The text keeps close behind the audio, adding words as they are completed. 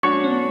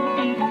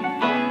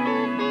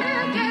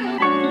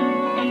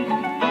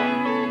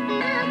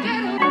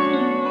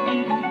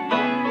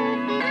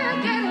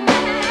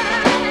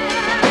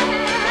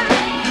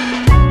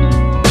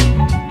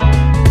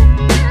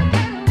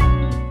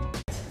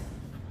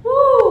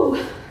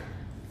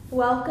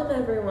Welcome,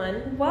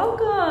 everyone.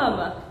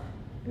 Welcome!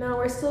 Now,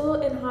 we're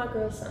still in hot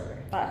girl summer,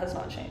 That has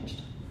not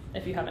changed,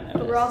 if you haven't but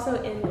noticed. we're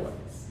also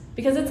indoors.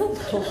 Because it's a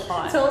little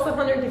hot. It's almost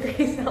 100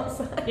 degrees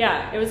outside.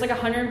 Yeah, it was like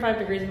 105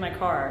 degrees in my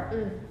car.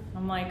 Mm.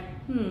 I'm like,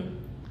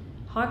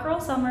 hot girl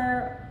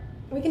summer,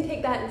 We can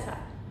take that inside.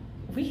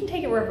 we can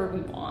take it wherever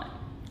we want.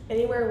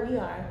 Anywhere we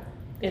are.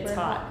 It's we're in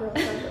hot. girl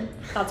summer.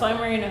 That's why I'm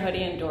wearing a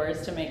hoodie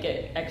indoors to make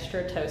it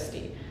extra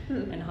toasty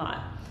Hmm. and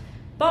hot.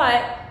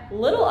 But,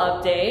 little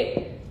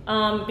update,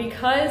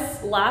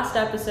 because last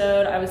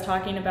episode I was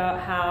talking about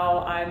how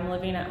I'm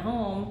living at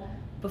home,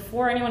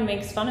 before anyone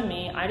makes fun of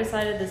me, I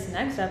decided this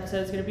next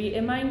episode is going to be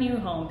in my new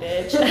home,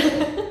 bitch.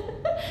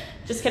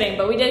 Just kidding,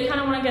 but we did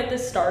kind of want to get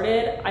this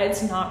started.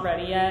 It's not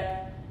ready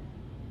yet,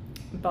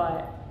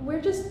 but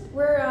we're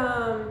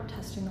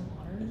testing the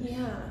water.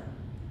 yeah.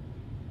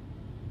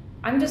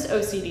 I'm just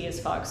OCD as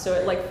fuck,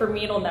 so for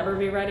me it'll never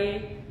be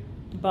ready,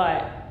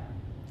 but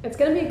It's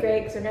gonna be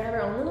great because we're gonna have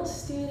our own little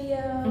studio.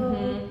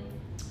 Mhm.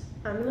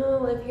 I'm gonna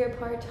live here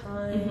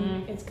part-time.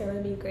 Mhm. It's gonna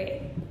be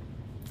great.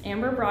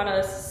 Amber brought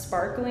us a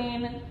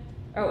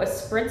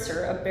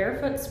spritzer, a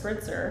barefoot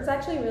spritzer. It's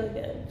actually really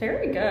good.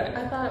 Very good.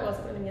 I thought it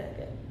wasn't gonna be that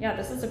good. Yeah,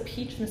 this is a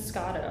peach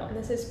moscato. And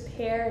this is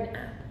pear and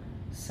apple.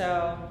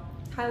 So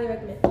Highly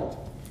recommend.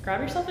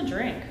 grab yourself a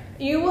drink.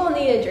 You will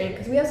need a drink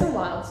because we have some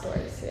wild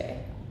stories today.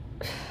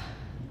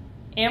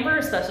 Amber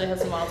especially has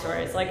some wild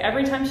stories. Like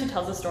every time she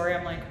tells a story,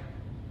 I'm like,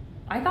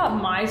 I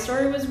thought my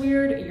story was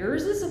weird.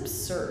 Yours is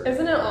absurd.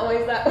 Isn't it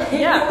always that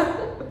way? Yeah.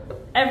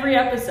 Every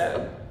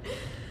episode.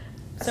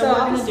 So we're I'll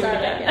gonna do it start, I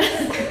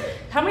again. guess.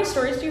 How many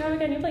stories do you have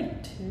again? You have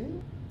like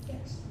 2?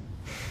 Yes.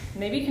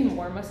 Maybe you can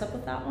warm us up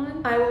with that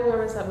one. I will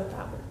warm us up with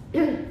that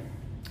one.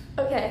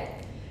 Okay.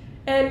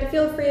 And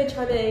feel free to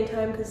chime in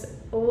anytime because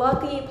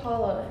lucky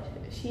Paula,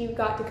 she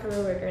got to come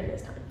over during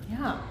this time.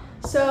 Yeah.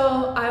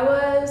 So I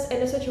was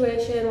in a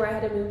situation where I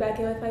had to move back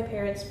in with my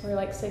parents for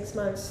like 6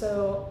 months.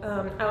 So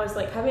I was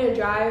like having to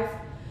drive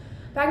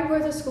back and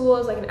forth to school. It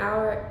was like an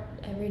hour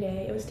every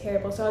day. It was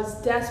terrible. So I was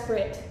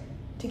desperate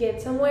to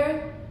get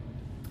somewhere.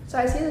 So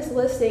I see this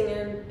listing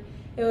and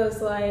it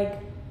was like,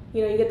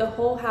 you get the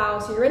whole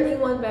house. You're renting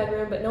 1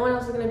 bedroom, but no one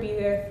else is going to be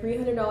there.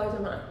 $300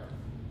 a month.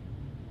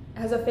 It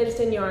has a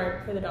fenced-in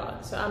yard for the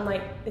dog. So I'm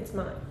like, it's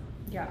mine.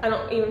 Yeah. I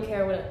don't even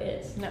care what it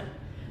is. No.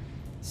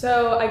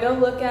 So I go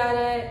look at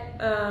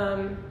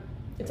it.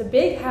 It's a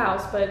big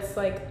house, but it's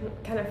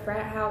like kind of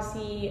frat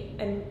housey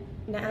and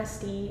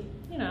nasty.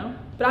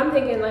 But I'm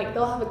thinking like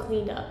they'll have it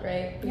cleaned up,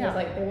 right? Because Yeah.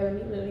 like they're gonna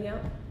be moving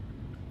out.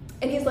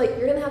 And he's like,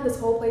 you're gonna have this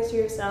whole place to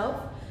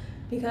yourself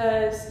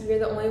because you're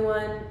the only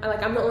one.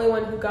 I'm the only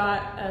one who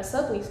got a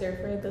subleaser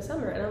for the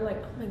summer. And I'm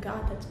like, oh my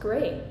god, that's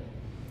great.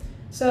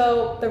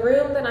 So the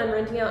room that I'm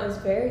renting out is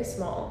very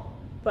small,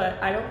 but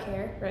I don't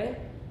care, right?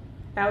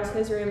 That was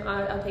his room.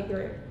 I'll take the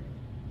room.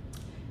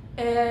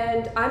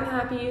 And I'm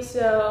happy,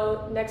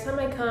 so next time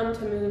I come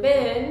to move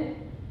in,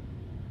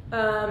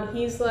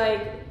 he's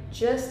like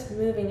just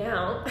moving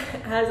out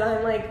as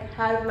I'm like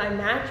have my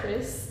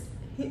mattress.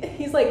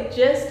 He's like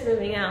just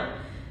moving out.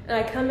 And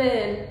I come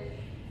in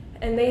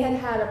and they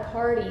had a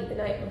party the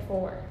night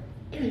before.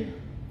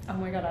 Oh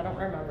my god, I don't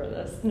remember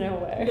this. No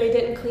way. They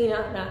didn't clean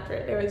up after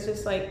it. There was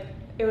just like,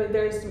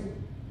 there's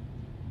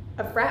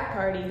a frat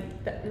party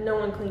that no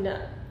one cleaned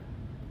up.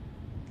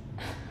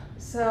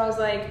 So I was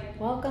like,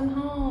 Welcome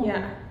home.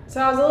 yeah.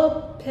 So I was a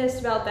little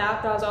pissed about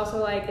that, but I was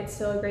also like, it's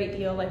still a great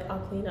deal. Like, I'll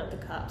clean up the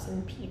cups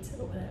and pizza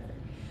or whatever.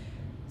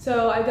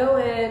 So I go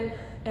in,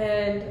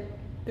 and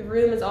the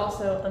room is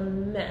also a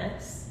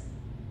mess.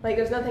 Like,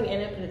 there's nothing in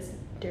it, but it's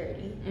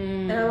dirty.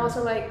 And I'm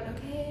also like,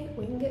 okay,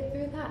 we can get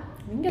through that.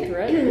 We can get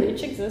through it.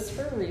 Each exists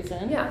for a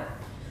reason. Yeah.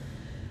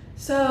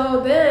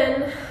 So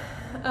then,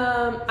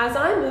 as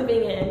I'm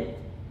moving in,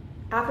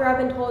 after I've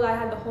been told I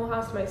had the whole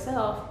house to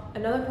myself,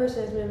 another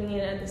person is moving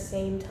in at the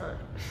same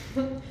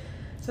time.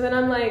 So then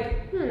I'm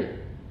like,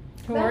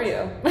 Who are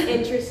you?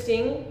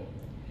 Interesting.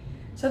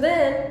 So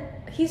then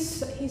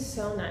he's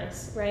so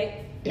nice,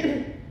 right?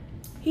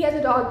 He has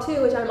a dog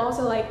too, which I'm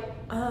also like,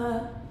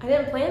 I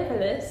didn't plan for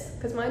this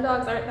because my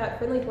dogs aren't that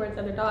friendly towards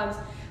other dogs.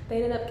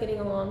 They ended up getting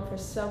along for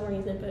some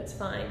reason, but it's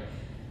fine.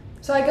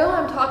 So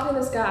I'm talking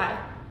to this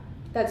guy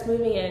that's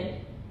moving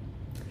in.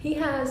 He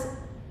has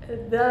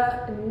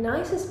the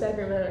nicest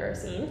bedroom I've ever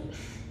seen.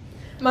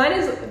 Mine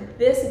is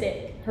this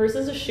big. Hers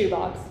is a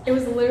shoebox. It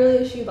was literally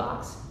a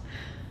shoebox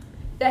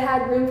that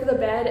had room for the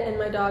bed and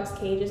my dog's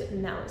cages,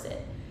 and that was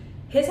it.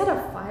 His had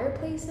a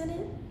fireplace in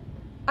it.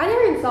 I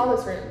never even saw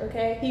this room,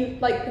 okay?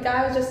 The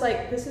guy was just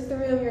like, this is the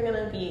room you're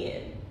gonna be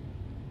in.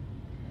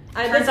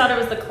 Turns out it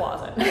was the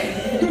closet.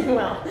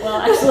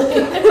 well,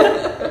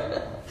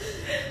 actually.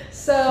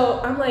 So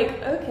I'm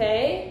like,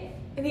 okay.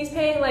 And he's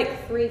paying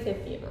like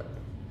 $350 a month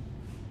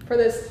for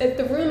this.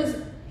 The room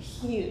is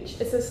huge.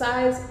 It's the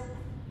size,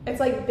 it's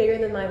like bigger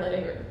than my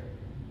living room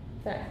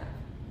that I have.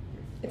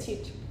 It's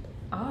huge.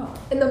 Oh.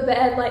 And the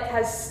bed like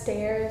has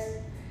stairs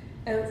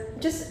and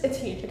it's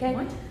huge, okay?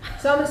 What?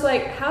 So I'm just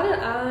like, how did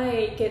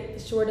I get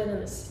the short end of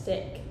the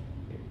stick?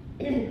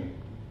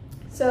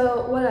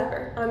 So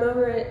whatever, I'm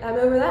over it. I'm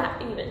over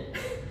that even.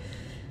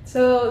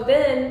 So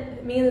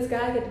then me and this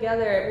guy get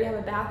together. We have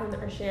a bathroom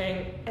that we're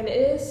sharing, and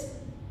this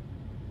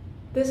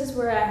is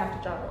where I have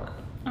to draw the line.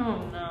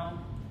 Oh no.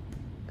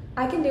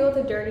 I can deal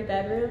with a dirty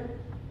bedroom.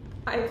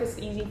 It's just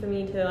easy for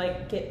me to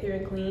like get through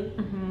and clean.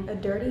 Mm-hmm. A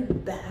dirty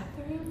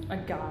bathroom? A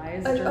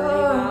guy's Like, dirty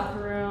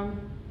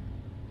bathroom.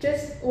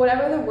 Just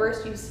whatever the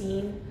worst you've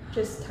seen,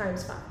 just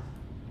times 5.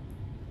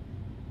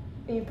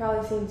 You've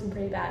probably seen some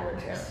pretty bad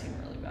ones I've around. seen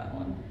a really bad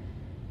one.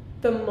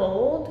 The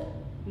mold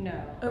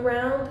No.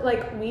 around,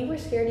 like we were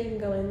scared to even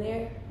go in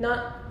there.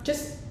 Not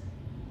just,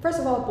 first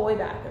of all, boy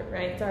bathroom,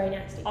 right? It's already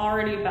nasty.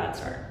 Already a bad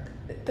start.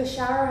 The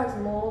shower has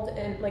mold,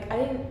 and like I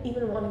didn't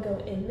even want to go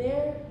in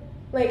there.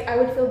 Like I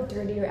would feel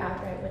dirtier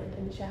after I went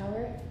in the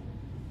shower.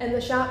 And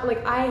the shower,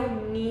 like I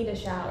need a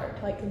shower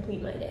to like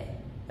complete my day.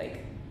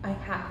 Like I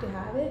have to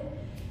have it.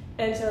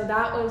 And so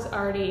that was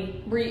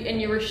already.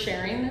 And you were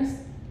sharing this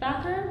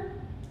bathroom?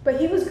 But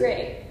he was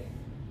great.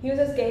 He was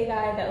this gay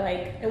guy that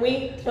like, and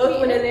we both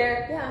went in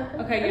there.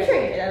 Yeah. Okay, I'm yeah.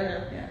 sure he did. I don't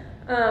know.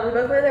 Yeah. We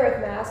both went in there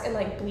with masks and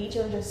like bleach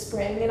and just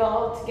spraying it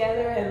all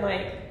together, and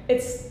like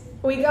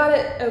we got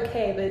it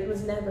okay, but it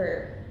was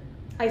never.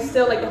 I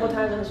still like the whole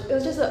time it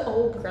was just an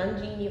old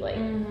grungy like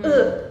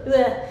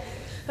ugh.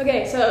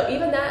 Okay, so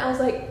even that I was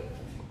like,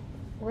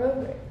 we're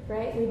over it,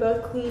 right? We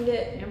both cleaned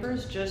it.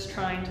 Amber's just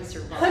trying to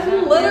survive.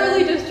 I'm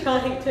literally just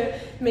trying to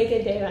make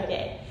it day by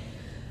day.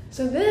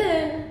 So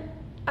then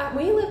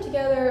we lived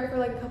together for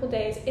like a couple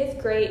days.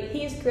 It's great.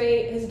 He's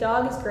great. His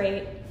dog is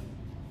great.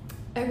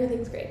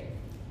 Everything's great.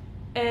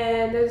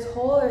 And there's a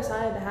whole other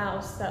side of the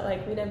house that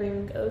like we never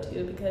even go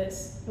to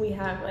because we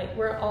have like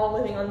we're all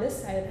living on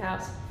this side of the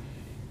house.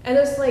 And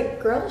this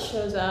like girl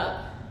shows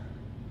up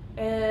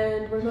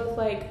and we're both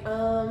like,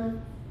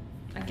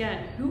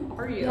 Again, who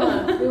are you?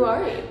 yeah, who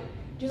are you?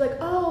 She's like,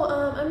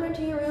 oh, I'm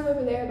renting a room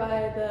over there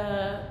by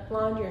the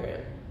laundry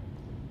room.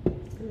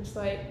 I'm just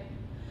like,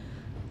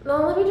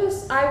 no,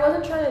 I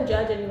wasn't trying to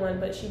judge anyone,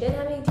 but she didn't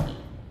have any teeth.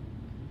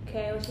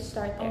 Okay, let's just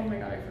start there. Oh my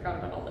god, I forgot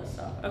about all this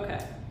stuff.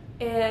 Okay.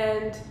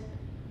 And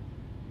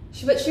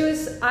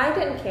I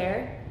didn't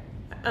care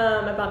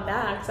about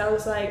that because I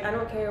was like, I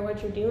don't care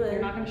what you're doing.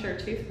 You're not going to share a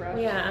toothbrush.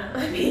 Yeah,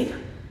 I mean,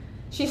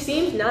 she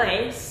seemed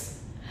nice.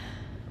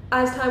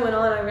 As time went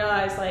on, I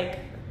realized like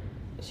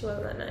she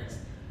wasn't that nice.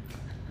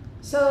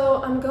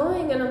 So I'm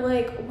going and I'm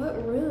like,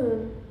 what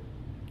room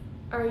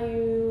are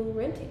you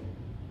renting?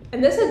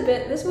 And this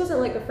wasn't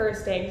like the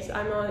first day because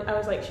I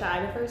was like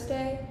shy the first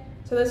day.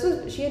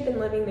 So she had been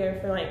living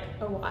there for like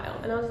a while,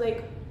 and I was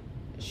like,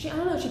 I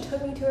don't know, she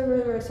took me to her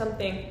room or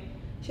something.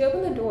 She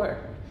opened the door.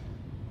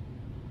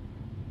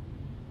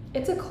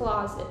 It's a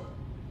closet.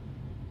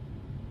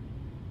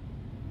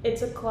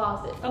 It's a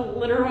closet. A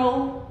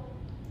literal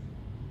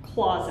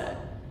closet.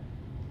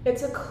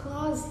 It's a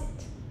closet.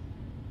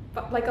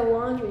 But like a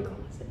laundry closet.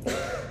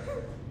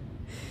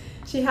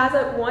 She has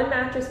one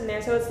mattress in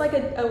there, so it's like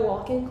a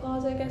walk-in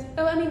closet, I guess.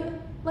 Oh, I mean,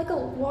 like a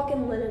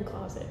walk-in linen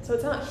closet. So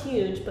it's not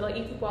huge, but like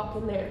you could walk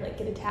in there and like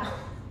get a towel.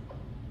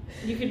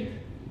 You could.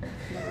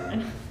 Never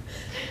mind.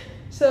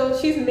 So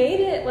she's made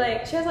it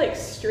like she has like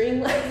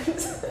string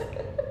legs.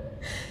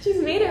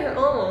 She's made it her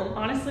own.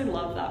 Honestly,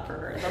 love that for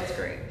her. That's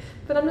great.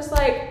 But I'm just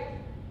like,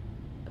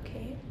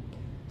 okay.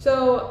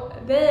 So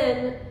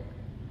then,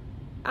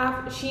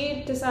 after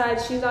she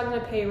decides she's not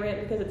gonna pay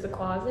rent because it's a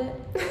closet.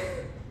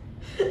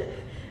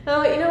 I'm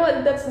like, you know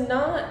what? That's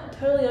not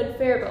totally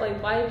unfair, but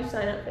like, why did you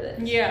sign up for this?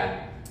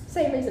 Yeah.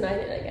 Same reason I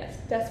did, I guess.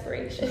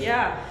 Desperation.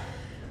 Yeah.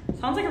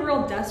 Sounds like a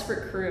real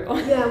desperate crew.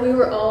 Yeah, we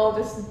were all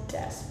just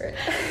desperate.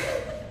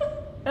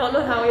 I don't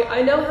know how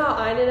I know how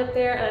I ended up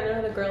there, and I know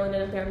how the girl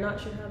ended up there. I'm not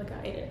sure how the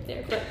guy ended up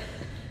there, but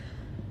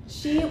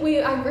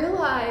I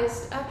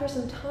realized after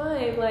some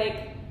time,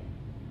 like,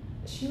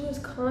 she was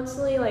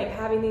constantly like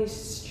having these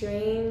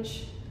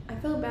strange. I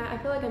feel bad. I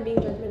feel like I'm being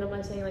judgmental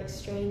by saying like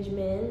strange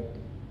men.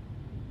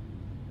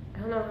 I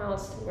don't know how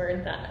else to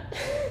word that.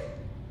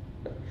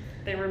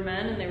 They were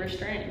men and they were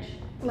strange.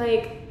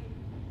 Like,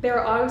 they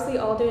were obviously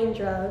all doing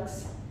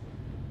drugs,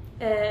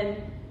 and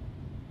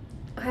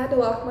I had to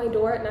lock my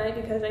door at night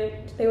because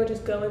they would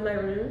just go in my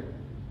room.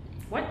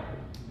 What?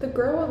 The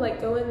girl would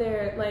like go in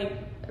there like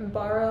and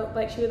borrow,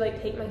 like she would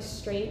like take my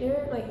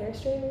straightener, my hair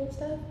straightener and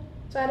stuff.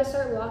 So I had to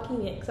start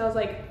locking it because I was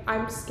like,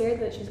 I'm scared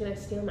that she's gonna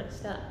steal my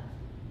stuff.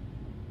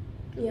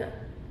 Yeah.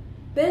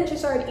 Then she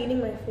started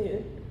eating my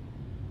food.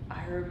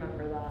 I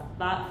remember that.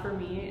 That for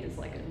me is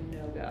like a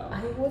no-go.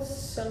 I was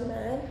so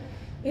mad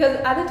because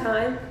at the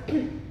time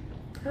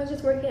I was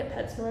just working at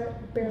PetSmart,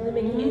 barely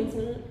making ends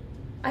meet.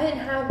 I didn't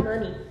have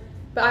money,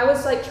 but I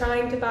was like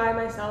trying to buy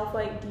myself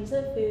like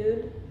decent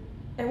food.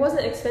 It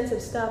wasn't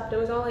expensive stuff, but it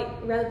was all like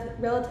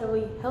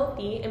relatively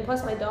healthy, and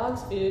plus my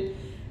dog's food.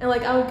 And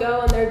like I would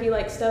go and there'd be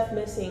like stuff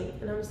missing,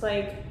 and I was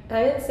like, and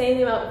I didn't say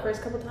anything about it the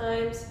first couple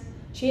times.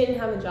 She didn't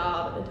have a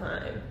job at the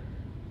time,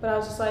 but I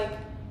was just like,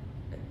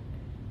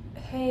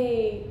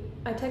 hey,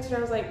 I texted her.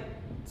 I was like,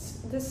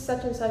 this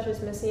such and such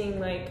is missing.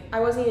 Like I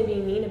wasn't even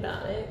being mean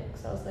about it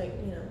because I was like,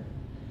 you know.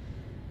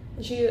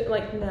 And she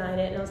like denied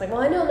it, and I was like,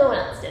 well, I know no one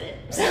else did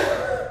it. So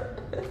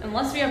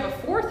Unless we have a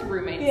fourth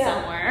roommate Yeah.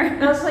 somewhere.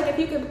 And I was like, if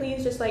you could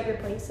please just like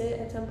replace it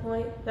at some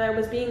point. And I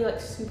was being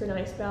like super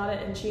nice about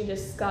it, and she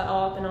just got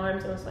all up in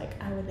arms and was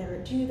like, I would never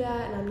do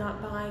that, and I'm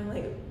not buying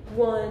like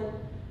one,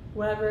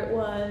 whatever it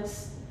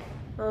was.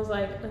 I was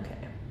like, okay.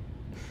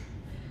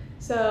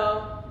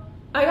 So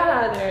I got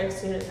out of there as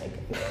soon as I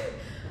could.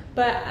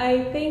 But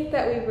I think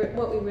that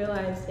what we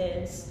realized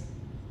is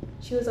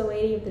she was a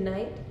lady of the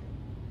night,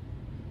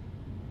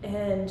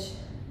 and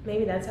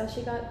maybe that's how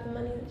she got the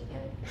money that she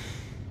had.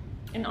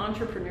 An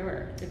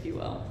entrepreneur, if you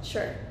will.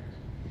 Sure.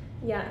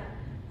 Yeah.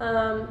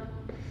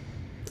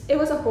 It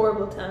was a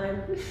horrible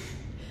time.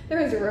 There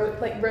was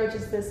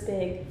roaches this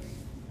big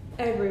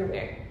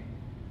everywhere.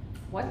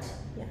 What?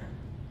 Yeah.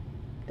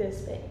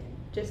 This big.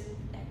 Just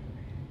everywhere.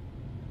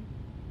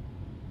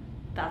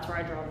 That's where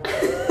I draw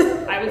the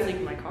line. I would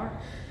leave my car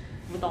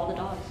with all the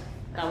dogs.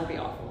 That would be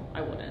awful.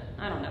 I wouldn't.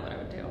 I don't know what I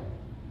would do.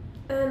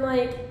 And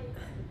like,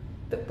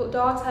 the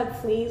dogs had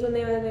fleas when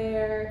they were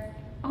there.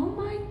 Oh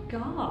my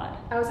god.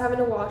 I was having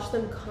to wash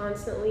them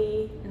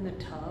constantly. In the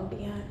tub?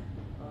 Yeah.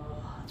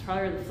 Oh, that's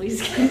probably where the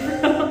fleas came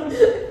from.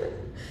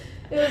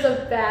 It was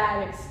a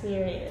bad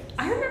experience.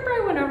 I remember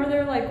I went over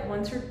there like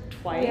once or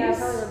twice. Yeah,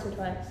 probably once or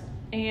twice.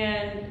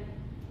 And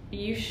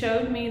you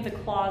showed me the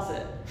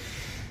closet.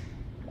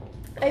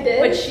 I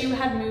did? Which you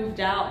had moved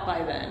out by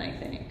then, I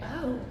think.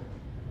 Oh.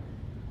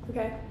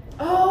 Okay.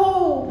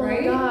 Oh my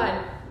Right?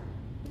 god.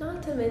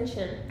 Not to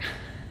mention.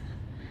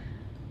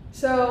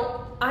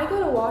 So I go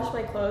to wash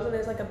my clothes and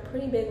there's like a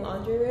pretty big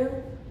laundry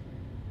room.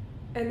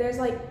 And there's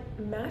like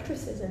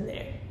mattresses in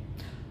there.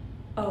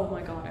 Oh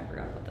my god, I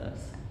forgot about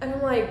this. And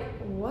I'm like,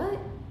 what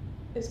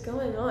is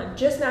going on?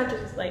 Just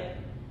mattresses, like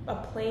a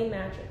plain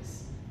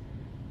mattress.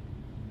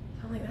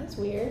 I'm like, that's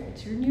weird.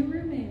 It's your new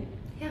roommate.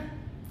 Yeah.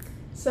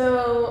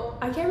 So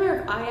I can't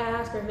remember if I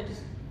asked or if it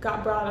just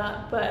got brought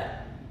up, but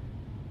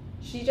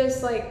she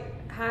just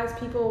like has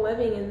people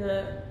living in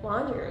the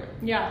laundry room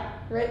Yeah.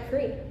 rent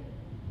free.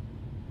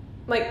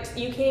 Like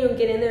you can't even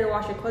get in there to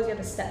wash your clothes. You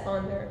have to step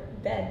on their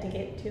bed to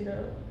get to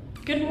the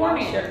Good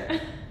morning. washer.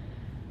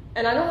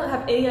 And I don't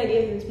have any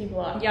idea who these people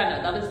are. Yeah,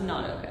 no, that is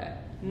not okay.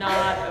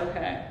 Not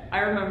okay. I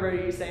remember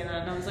you saying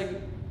that, and I was like,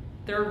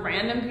 there are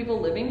random people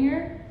living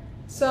here?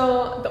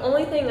 So the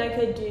only thing I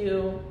could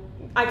do,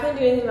 I couldn't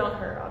do anything about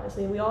her,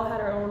 obviously. We all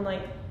had our own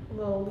like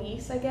little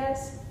lease, I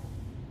guess.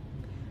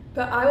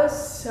 But I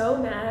was so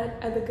mad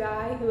at the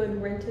guy who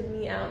had rented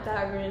me out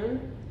that room.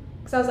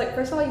 Because I was like,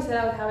 first of all, you said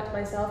I would have it to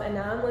myself, and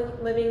now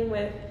I'm living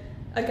with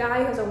a guy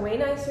who has a way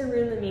nicer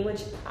room than me,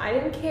 which I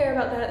didn't care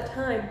about that at the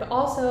time, but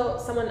also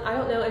someone I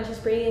don't know, and she's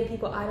bringing in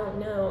people I don't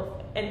know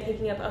and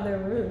taking up other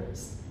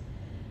rooms.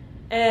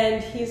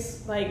 And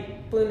he's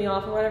like, blew me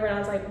off or whatever, and I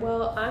was like,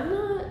 well, I'm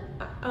not,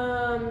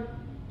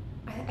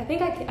 I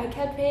think I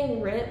kept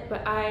paying rent,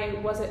 but I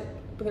wasn't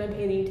going to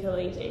pay the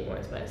utilities anymore,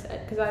 is what I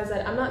said. Because I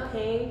said, I'm not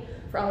paying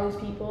for all these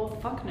people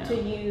Fuck no. to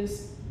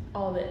use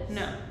all this.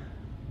 No.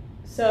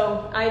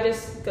 So I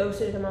just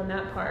ghosted him on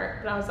that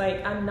part, but I was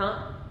like, I'm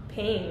not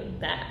paying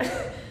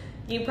that.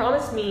 You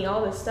promised me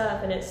all this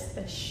stuff and it's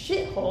a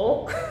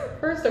shithole,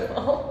 first of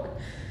all.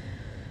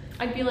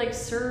 I'd be like,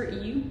 sir,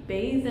 you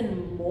bathe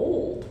in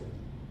mold.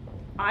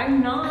 I'm I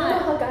don't know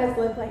not. how guys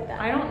live like that.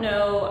 I don't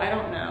know.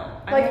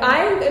 Like,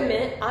 I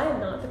admit, I am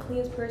not the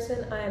cleanest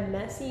person. I am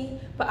messy,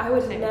 but I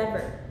was Same.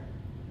 never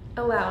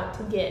allowed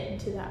to get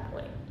to that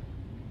point.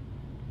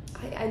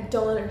 I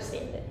don't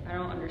understand it. I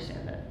don't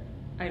understand it.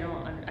 I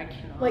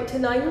cannot. Like, to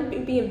not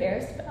even be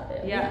embarrassed about it.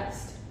 at Yeah.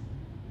 least.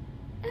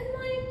 And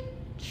like,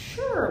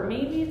 sure,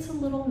 maybe it's a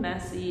little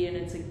messy and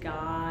it's a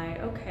guy.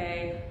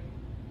 Okay.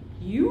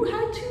 You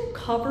had to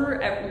cover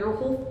your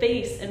whole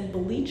face and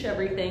bleach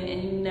everything,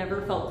 and you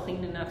never felt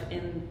clean enough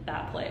in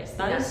that place.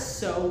 That is Yeah.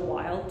 so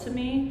wild to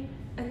me.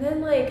 And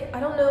then, like, I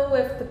don't know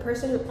if the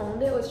person who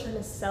owned it was trying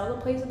to sell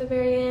the place at the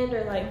very end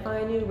or, like,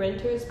 find new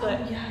renters,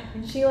 but yeah.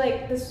 she,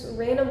 like, this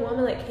random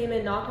woman, like, came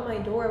and knocked on my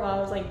door while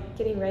I was, like,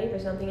 getting ready for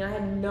something. I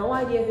had no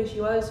idea who she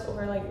was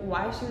or, like,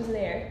 why she was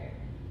there.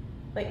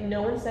 Like,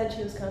 no one said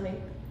she was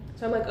coming.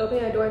 So I'm, like,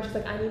 opening my door, and she's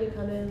like, I need to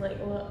come in and, like,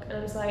 look. And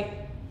I was like,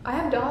 I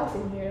have dogs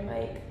in here.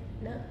 Like,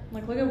 no.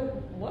 Like, look at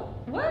what?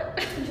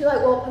 And she's like,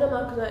 well, put them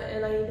up,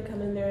 and I need to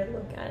come in there and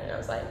look at it. And I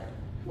was like,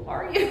 Who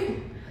are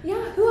you?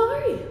 yeah, who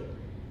are you?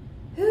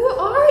 Who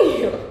are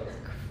you?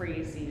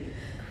 Crazy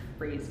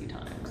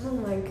times. Oh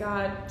my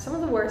god, some of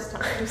the worst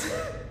times.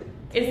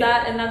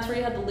 That's where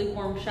you had the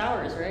lukewarm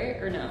showers,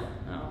 right? Or no?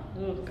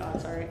 Oh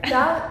God, sorry.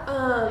 That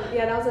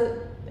that was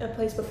a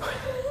place before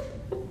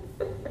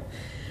that.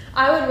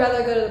 I would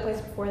rather go to the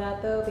place before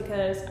that though,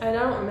 because I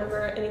don't remember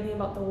anything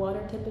about the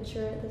water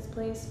temperature at this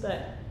place,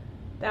 but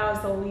that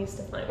was the least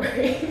of my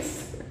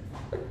worries.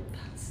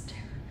 That's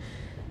terrible.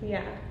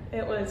 Yeah,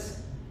 it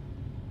was.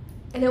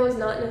 And it was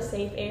not in a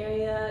safe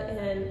area,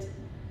 and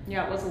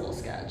Yeah, it was a little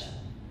sketch.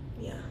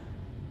 yeah,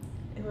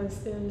 it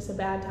was just a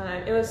bad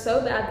time. It was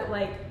so bad that,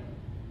 like,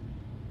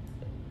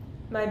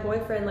 my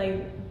boyfriend,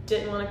 like,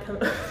 didn't want to come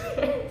over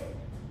there.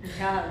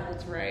 Yeah,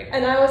 that's right.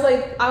 And I was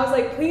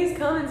like, please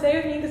come and stay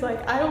with me, because,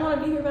 like, I don't want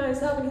to be here by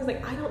myself. And he's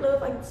like, I don't know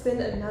if I can spend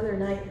another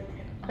night in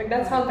there. Like,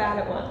 that's how bad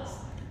it was.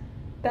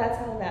 That's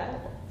how bad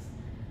it was.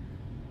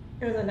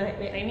 It was a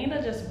nightmare. They need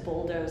to just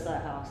bulldoze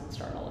that house and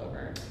start all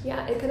over.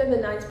 Yeah, it could have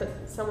been nice, but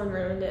someone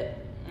ruined it.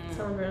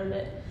 Someone ruined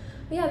it.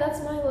 But yeah, that's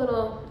my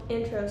little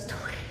intro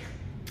story.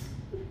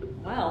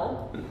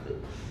 Well,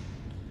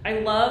 I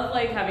love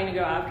like having to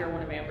go after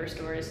one of Amber's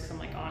stories because I'm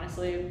like,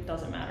 honestly, it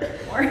doesn't matter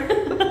anymore.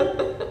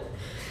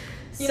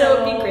 You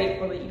know, be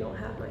grateful that you don't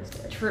have my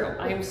story. True.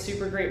 I am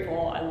super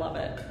grateful. I love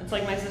it. It's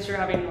like my sister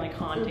having like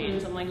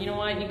hauntings. I'm like, you know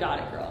what? You got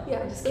it, girl.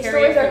 Yeah, just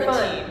carry it for the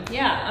fun. team.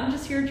 Yeah, I'm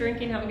just here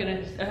drinking, having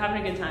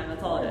a good time.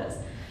 That's all it is.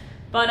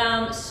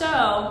 But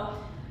so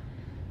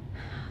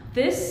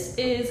this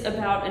is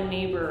about a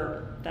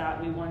neighbor that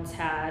we once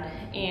had,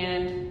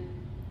 and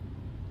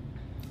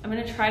I'm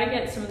gonna try to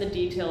get some of the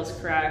details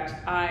correct.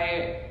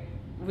 I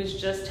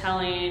was just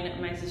telling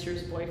my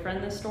sister's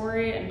boyfriend this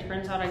story, and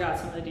turns out I got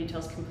some of the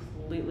details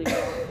completely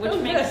wrong, which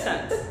makes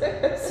sense.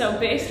 So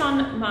based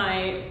on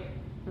my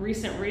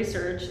recent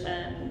research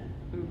and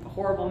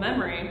horrible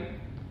memory,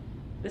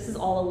 this is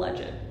all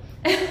alleged.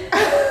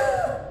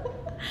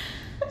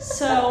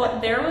 So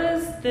there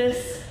was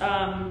this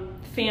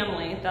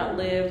family that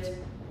lived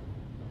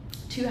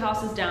 2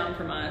 houses down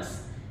from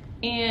us,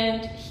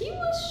 and he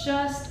was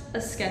just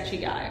a sketchy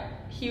guy.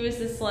 He was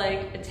this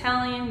like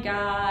Italian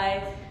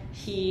guy.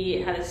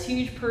 He had this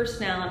huge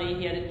personality.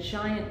 He had a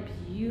giant,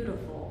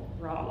 beautiful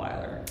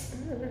Rottweiler.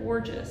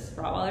 Gorgeous.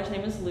 Rottweiler's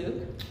name was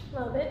Luke.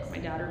 Love it. My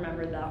dad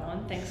remembered that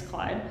one. Thanks,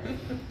 Clyde.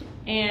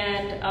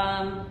 And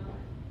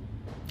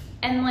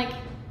like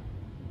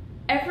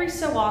every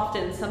so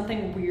often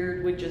something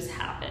weird would just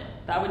happen.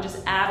 That would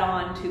just add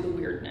on to the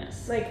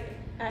weirdness. Like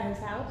at his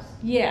house?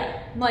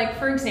 Yeah. Like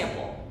for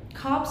example,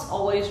 cops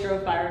always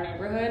drove by our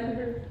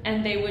neighborhood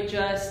and they would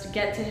just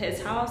get to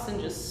his house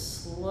and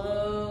just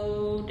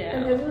slow down.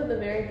 And his was the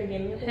very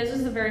beginning of it? His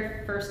was the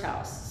very first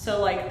house.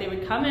 So like they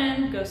would come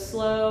in, go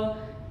slow,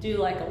 do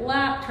like a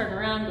lap, turn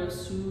around, go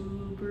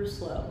super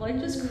slow. Like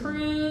just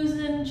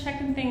cruising,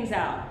 checking things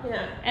out.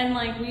 Yeah. And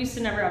like we used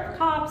to never have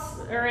cops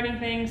or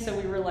anything, so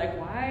we were like,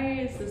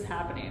 why is this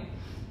happening?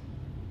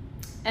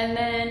 And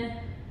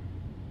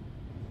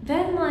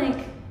then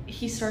like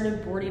he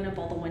started boarding up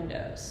all the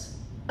windows.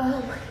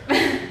 Oh my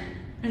God.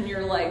 And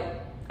you're like,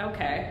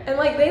 okay. And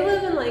like they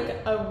live in like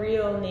a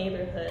real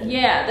neighborhood.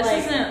 Yeah, this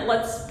like, isn't,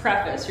 let's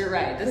preface, you're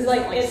right. This is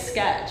like it's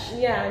sketch.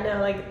 Yeah, no,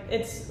 like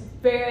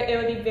it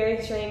would be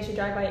very strange to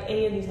drive by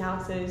any of these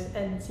houses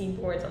and see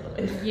boards on the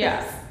windows.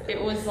 Yes. It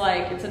was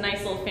like, it's a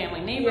nice little family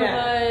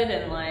neighborhood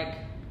and like,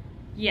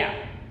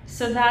 yeah.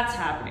 So that's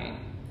happening.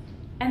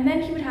 And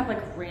then he would have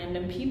like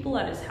random people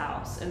at his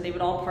house and they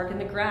would all park in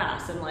the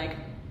grass and like,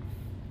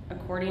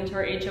 according to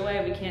our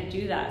HOA, we can't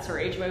do that. So our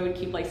HOA would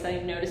keep like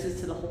sending notices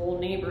to the whole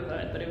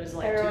neighborhood, but it was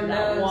like everyone to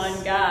that knows.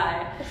 one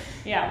guy.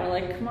 Yeah, we're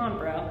like, come on,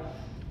 bro.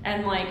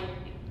 And like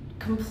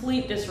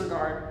complete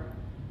disregard.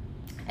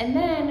 And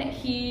then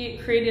he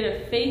created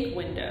a fake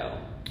window.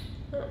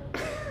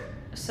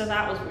 So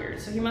that was weird.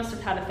 So he must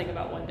have had to think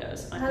about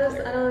windows. I don't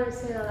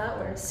understand how that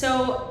works.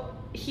 So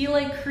he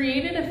like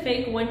created a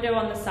fake window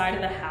on the side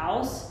of the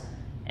house.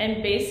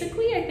 And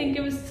basically, I think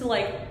it was to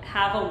like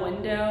have a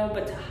window,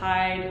 but to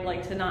hide,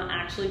 like to not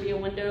actually be a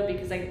window,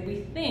 because like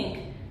we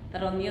think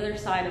that on the other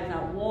side of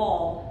that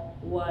wall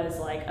was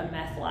like a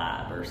meth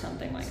lab or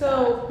something like that.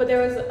 So, but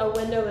there was a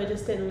window that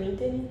just didn't lead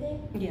to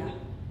anything? Yeah.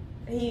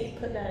 He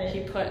put that in.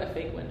 He put a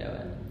fake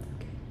window in.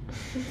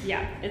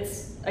 Yeah,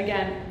 it's,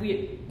 again, we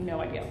had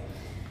no idea.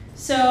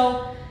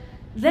 So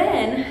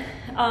then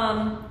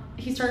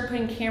he started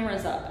putting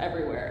cameras up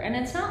everywhere. And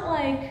it's not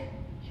like,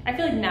 I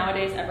feel like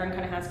nowadays everyone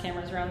kind of has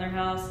cameras around their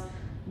house.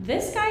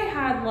 This guy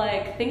had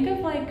like, think of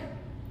like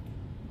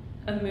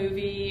a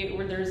movie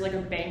where there's like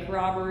a bank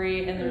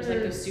robbery and there's like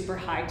those super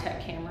high-tech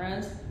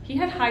cameras. He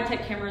had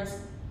high-tech cameras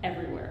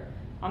everywhere.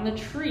 On the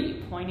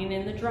tree, pointing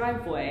in the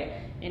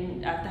driveway,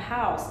 at the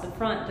house, the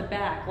front, the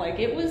back. Like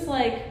it was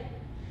like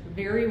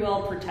very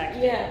well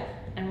protected. Yeah.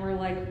 And we're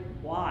like,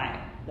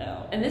 why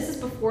though? And this is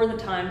before the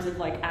times of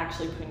like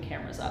actually putting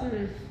cameras up.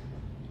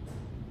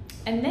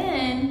 And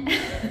then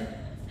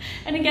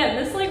and again,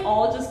 this like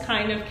all just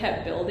kind of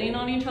kept building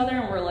on each other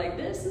and we're like,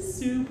 this is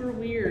super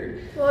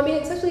weird. Well, I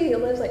mean, especially he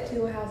lives like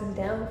 2 houses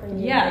down from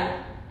you.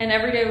 Yeah. And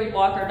every day we'd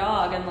walk our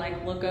dog and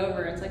like look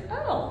over and it's like,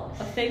 oh,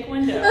 a fake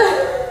window.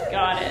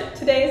 Got it.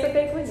 Today is a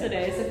fake window.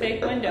 Today is a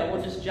fake window.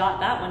 We'll just jot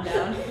that one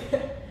down.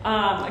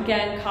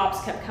 Again,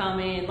 cops kept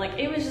coming. Like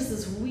it was just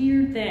this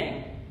weird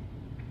thing.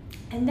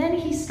 And then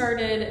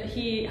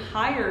he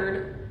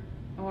hired,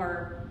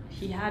 or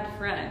he had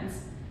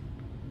friends,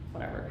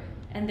 whatever.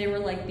 And they were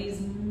like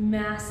these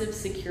massive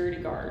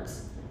security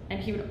guards. And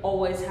he would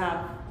always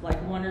have like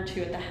 1 or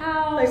 2 at the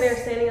house. Like they were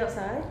standing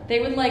outside?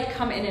 They would like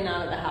come in and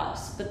out of the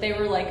house, but they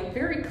were like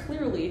very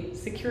clearly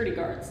security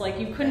guards. Like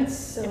you couldn't,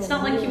 so it's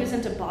not like he weird. was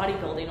into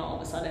bodybuilding all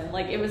of a sudden.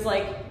 Like it was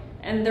like,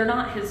 and they're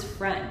not his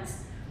friends.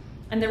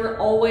 And they were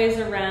always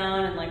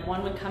around and like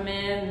one would come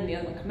in and the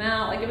other would come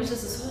out. Like it was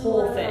just this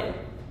whole thing.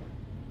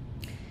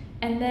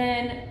 And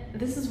then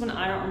this is when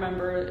I don't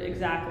remember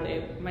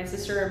exactly. My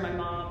sister and my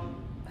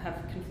mom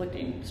have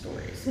conflicting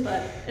stories,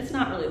 but it's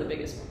not really the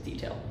biggest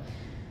detail.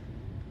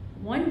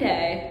 One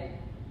day,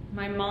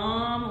 my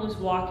mom was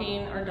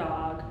walking our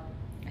dog.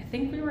 I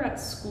think we were at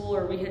school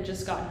or we had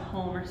just gotten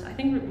home, or I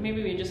think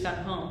maybe we had just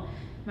gotten home.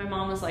 My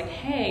mom was like,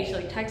 hey, she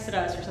like texted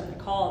us or something,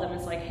 called, and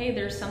was like, hey,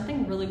 there's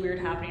something really weird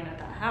happening at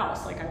that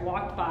house. Like I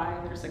walked by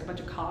and there's like a bunch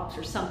of cops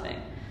or something.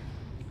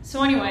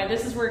 So anyway,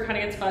 this is where it kind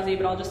of gets fuzzy,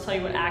 but I'll just tell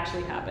you what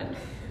actually happened.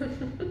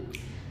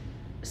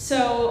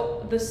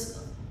 So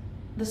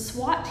the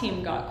SWAT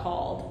team got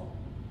called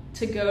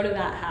to go to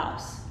that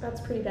house. That's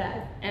pretty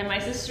bad. And my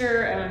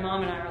sister and my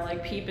mom and I were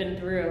like peeping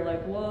through,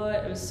 like,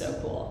 what? It was so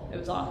cool. It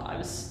was awesome. It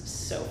was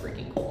so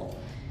freaking cool.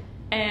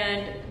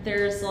 And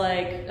there's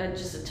like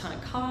just a ton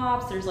of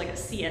cops. There's like a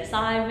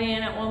CSI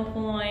van at one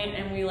point,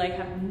 and we like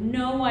have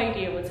no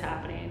idea what's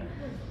happening.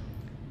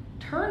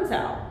 Turns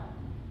out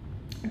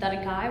that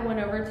a guy went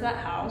over to that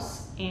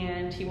house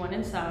and he went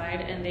inside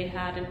and they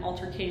had an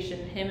altercation,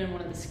 him and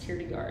one of the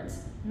security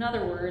guards. In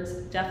other words,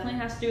 definitely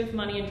has to do with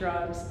money and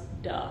drugs,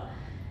 duh.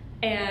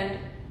 And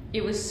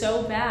it was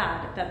so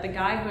bad that the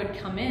guy who had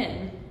come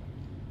in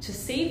to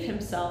save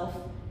himself,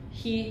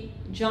 he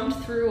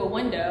jumped through a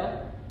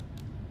window.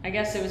 I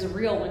guess it was a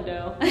real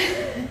window.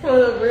 One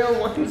of the real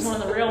ones. It was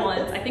one of the real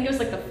ones. I think it was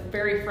like the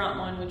very front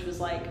one, which was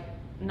like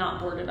not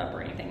boarded up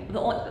or anything.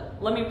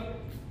 Let me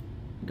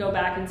go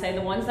back and say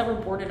the ones that were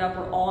boarded up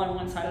were all on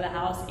one side of the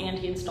house, and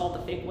he installed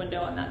the fake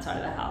window on that side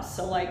of the house.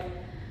 So like,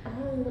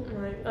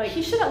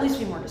 he should at least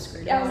be more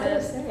discreet. Yeah, I was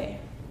gonna say.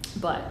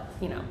 But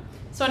you know.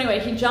 So anyway,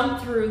 he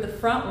jumped through the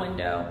front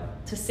window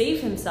to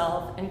save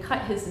himself and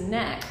cut his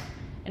neck,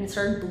 and it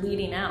started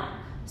bleeding out.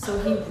 So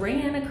he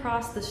ran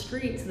across the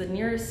street to the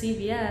nearest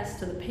CVS,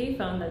 to the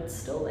payphone that's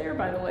still there,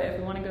 by the way, if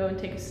you want to go and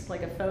take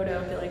like a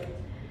photo, be like,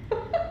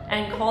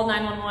 and called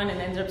 911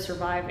 and ended up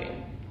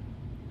surviving.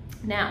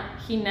 Now,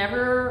 he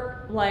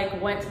never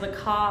like went to the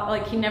cop,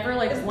 like he never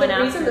like went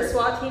after. The reason the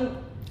SWAT team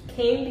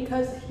came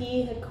because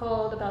he had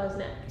called about his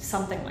neck.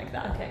 Something like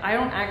that. Okay. I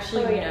don't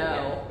actually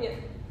know. Yeah.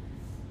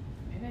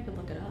 Maybe I could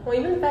look it up. Well,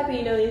 even the fact that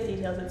you know these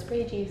details, it's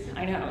pretty juicy.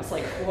 I know, it's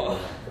like, whoa.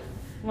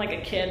 I'm like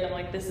a kid, and I'm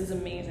like, this is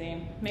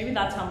amazing. Maybe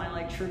that's how my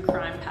like true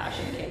crime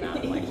passion came out.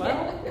 I'm like,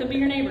 well, could be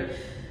your neighbor.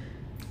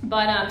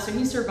 But so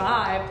he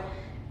survived,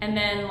 and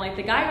then like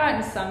the guy got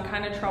in some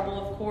kind of trouble,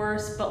 of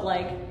course, but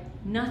like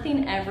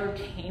nothing ever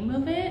came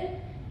of it.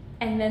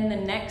 And then the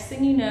next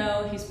thing you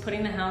know, he's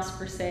putting the house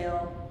for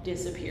sale,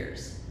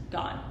 disappears,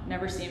 gone,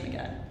 never see him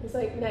again. It's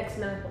like next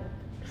medical.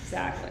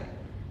 Exactly.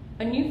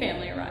 A new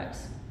family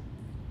arrives.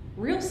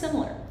 Real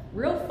similar,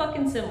 real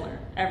fucking similar.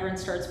 Everyone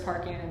starts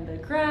parking in the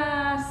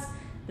grass,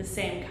 the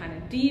same kind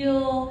of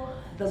deal.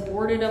 The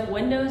boarded up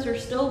windows are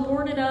still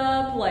boarded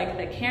up, like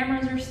the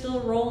cameras are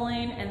still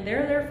rolling, and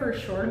they're there for a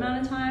short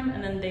amount of time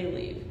and then they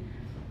leave.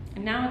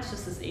 And now it's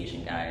just this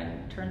Asian guy, and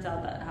it turns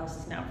out that house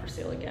is now for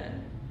sale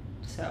again.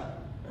 So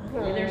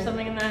maybe there's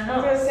something in that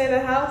house. I was gonna say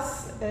the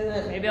house, and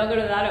then maybe I'll go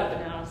to that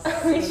open house.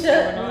 We What's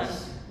should.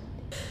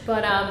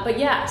 going on. But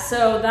yeah,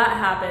 so that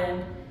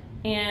happened,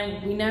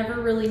 and we never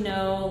really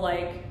know,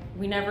 like,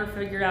 we never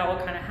figured out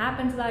what kind of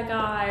happened to that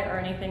guy or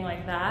anything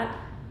like that.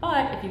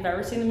 But if you've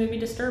ever seen the movie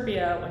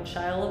Disturbia, when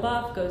Shia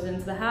LaBeouf goes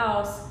into the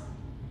house,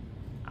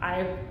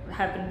 I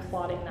have been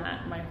plotting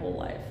that my whole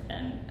life,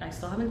 and I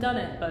still haven't done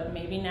it, but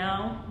maybe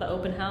now the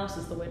open house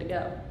is the way to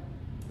go.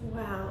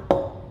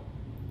 wow.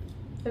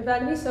 If I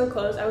could be so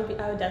close, I would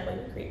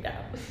definitely be creeped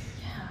out.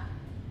 Yeah.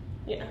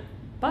 Yeah.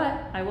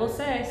 But I will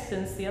say,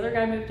 since the other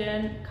guy moved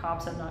in,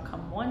 cops have not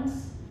come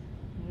once,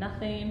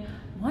 nothing.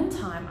 One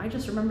time, I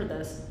just remember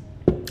this,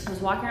 I was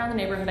walking around the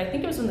neighborhood, I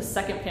think it was when the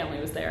second family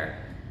was there,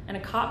 and a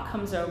cop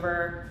comes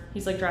over,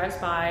 he's like drives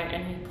by,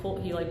 and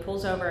he like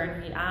pulls over,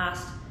 and he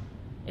asked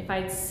if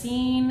I'd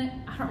seen,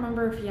 I don't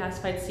remember if he asked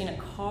if I'd seen a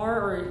car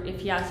or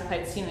if he asked if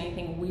I'd seen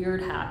anything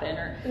weird happen,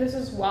 or This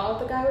is while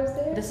the guy was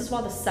there? this is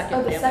while the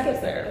second family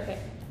was there. Okay.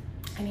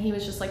 And he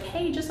was just like,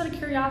 hey, just out of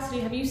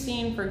curiosity, have you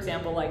seen, for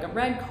example, like a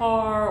red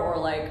car, or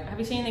like, have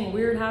you seen anything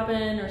weird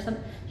happen or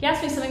something? He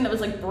asked me something that was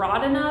like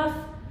broad enough,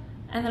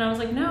 and then I was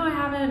like, no, I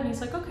haven't. And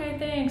he's like, okay,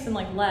 thanks, and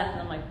like left.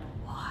 And I'm like,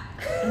 why?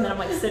 And then I'm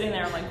like sitting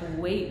there, I'm like,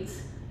 wait,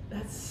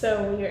 That's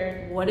so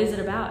weird. what is it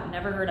about?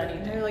 Never heard And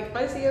anything. they're like, if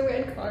I see a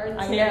red car in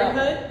this I know.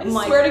 neighborhood, I I'm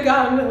like- swear to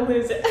God, I'm gonna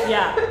lose it.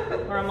 Yeah,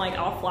 or I'm like,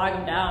 I'll flag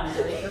him down and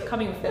be like, you're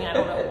coming with me, I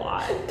don't know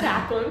why.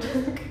 Tackle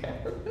him.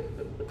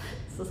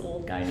 It's this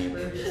old guy neighbor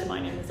who's just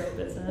minding his own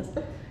business.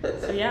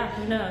 So yeah,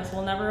 who knows?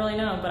 We'll never really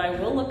know, but I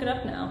will look it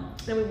up now.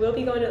 And we will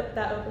be going to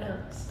that open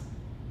house.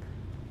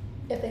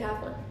 If they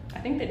have one. I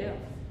think they do.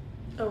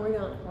 Oh, we're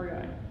going. We're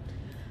going.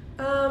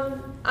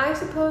 I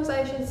suppose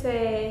I should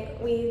say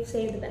we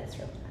saved the best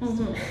for last.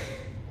 Mhm.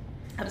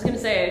 I was gonna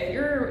say, if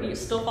you're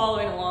still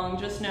following along,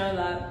 just know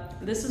that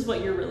this is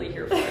what you're really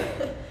here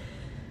for.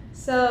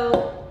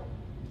 So,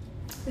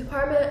 the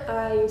apartment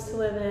I used to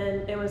live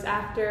in, it was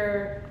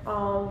after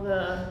all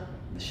the,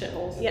 The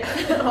shitholes.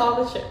 yeah,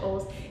 all the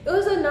shitholes. It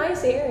was a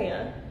nice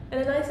area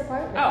and a nice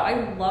apartment. Oh,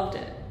 I loved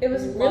it. It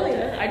was Loved really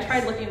it. I nice.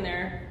 tried looking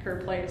there for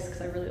a place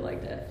because I really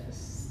liked it.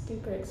 Just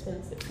super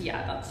expensive.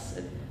 Yeah, that's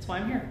why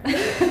I'm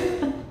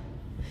here.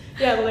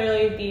 Yeah,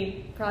 literally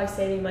be probably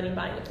saving money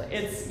buying a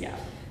place.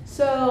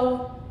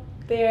 So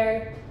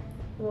they're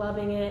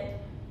loving it.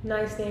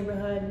 Nice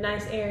neighborhood,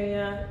 nice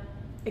area,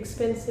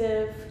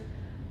 expensive.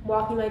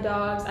 Walking my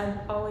dogs, I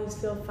always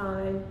feel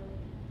fine.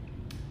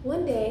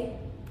 One day,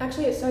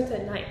 actually it starts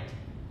at night,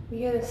 we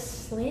hear this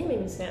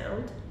slamming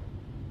sound,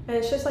 and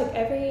it's just like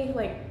every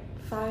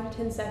 5 to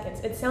 10 seconds.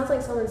 It sounds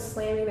like someone's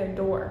slamming their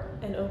door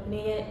and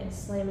opening it and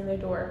slamming their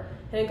door,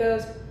 and it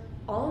goes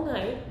all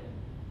night.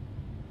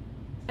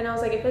 And I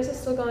was like, if this is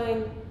still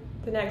going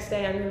the next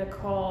day, I'm gonna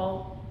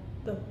call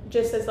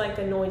just as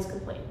a noise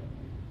complaint,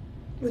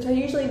 which I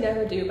usually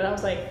never do, but I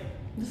was like,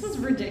 this is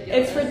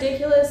ridiculous. It's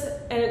ridiculous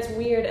and it's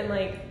weird,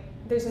 and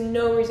there's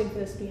no reason for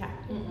this to be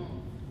happening.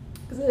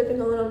 Because it had been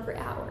going on for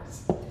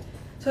hours.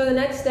 So the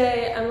next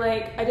day,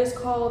 I just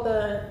called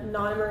the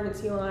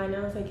non-emergency line.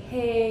 I was like,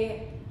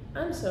 hey,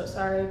 I'm so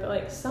sorry, but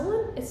it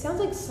sounds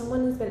like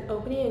someone has been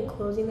opening and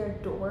closing their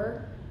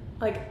door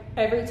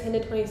every 10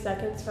 to 20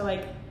 seconds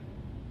for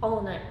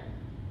all night.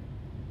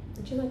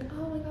 And she's like,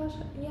 oh my gosh,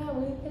 yeah,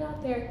 when you get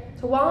out there.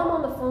 So while I'm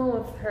on the phone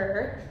with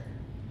her,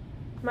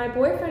 my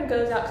boyfriend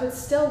goes out, because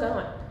it's still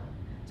going.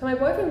 So my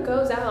boyfriend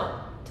goes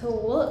out to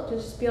look, to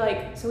just be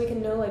so we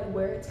can know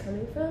where it's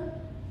coming from.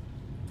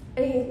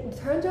 And he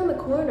turns around the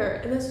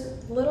corner, and this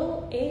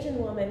little Asian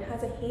woman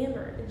has a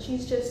hammer, and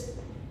she's just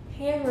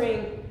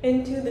hammering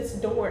into this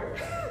door.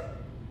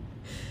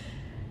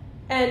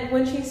 And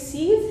when she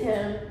sees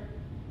him,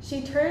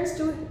 she turns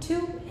to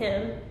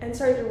him and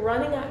starts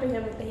running after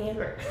him with the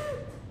hammer.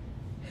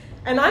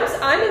 And I'm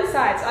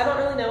inside, so I don't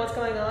really know what's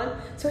going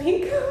on. So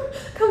he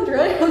comes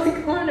running on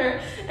the corner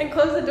and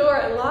closes the door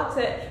and locks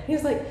it.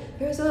 He's like,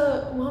 there's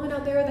a woman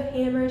out there with a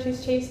hammer.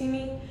 She's chasing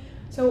me.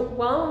 So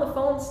while I'm on the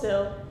phone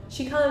still,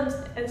 she comes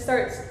and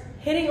starts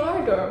hitting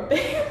our door with the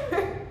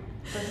hammer.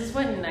 This is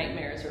what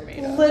nightmares are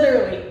made of.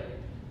 Literally.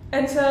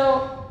 And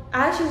so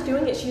as she's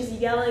doing it, she's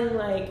yelling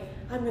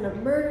I'm gonna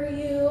murder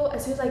you.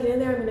 As soon as I get in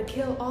there, I'm gonna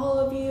kill all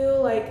of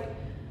you.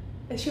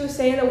 And she was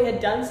saying that we had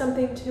done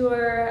something to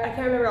her. I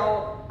can't remember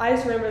all. I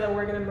just remember the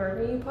 "we're gonna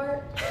murder you"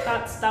 part.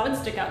 That would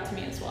stick out to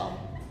me as well.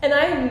 And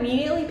I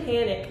immediately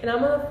panic, and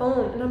I'm on the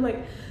phone, and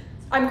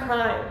I'm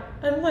crying.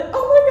 I'm like,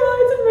 oh my god,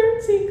 it's an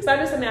emergency. Because I'm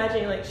just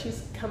imagining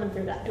she's coming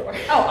through that door.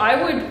 Oh,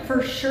 I would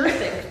for sure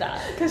think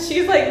that. Because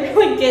she's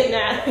really getting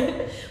at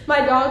it.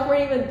 My dogs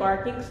weren't even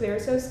barking because they were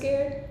so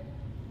scared.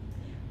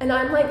 And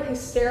I'm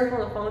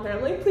hysterical on the phone with her.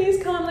 I'm like,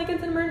 please come,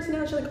 it's an emergency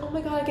now. She's like, oh my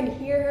god, I can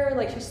hear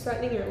her. She's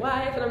threatening your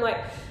life. And I'm like,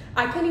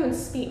 I couldn't even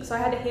speak, so I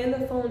had to hand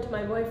the phone to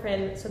my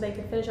boyfriend so they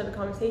could finish up the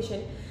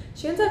conversation.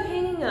 She ends up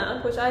hanging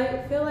up, which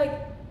I feel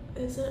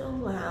isn't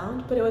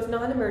allowed, but it was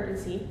not an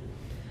emergency.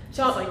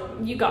 So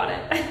you got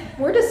it.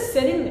 We're just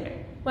sitting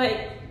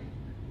there,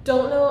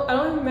 don't know. I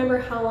don't even remember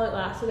how long it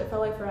lasted. It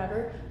felt like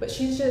forever. But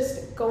she's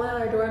just going out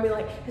our door and be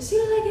like, as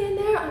soon as I get in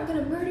there, I'm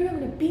gonna murder you. I'm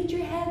gonna beat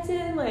your heads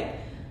in,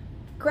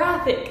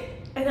 graphic.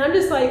 And I'm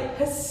just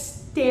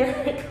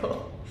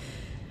hysterical.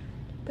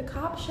 The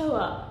cops show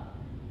up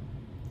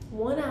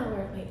 1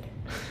 hour later,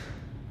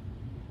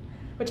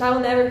 which I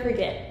will never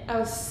forget. I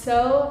was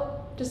so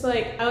this is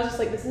it.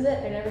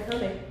 They're never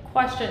coming.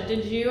 Question: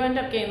 did you end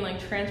up getting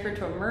transferred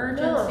to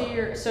emergency,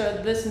 No. or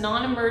so this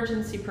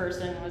non-emergency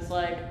person was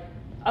like,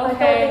 I don't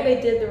okay,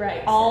 think they did the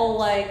right. I'll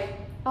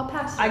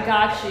pass. I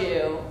got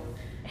you.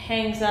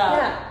 Hangs up.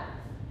 Yeah.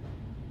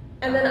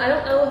 And then I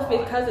don't know if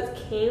because it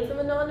came from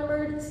a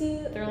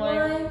non-emergency They're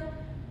line.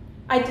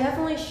 I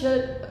definitely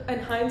should, in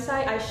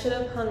hindsight, I should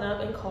have hung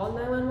up and called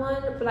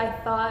 911, but I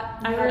thought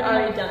I had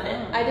already done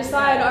it. I just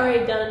thought I'd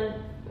already done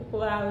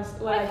what I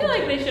feel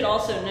like they should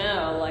also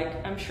know,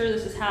 I'm sure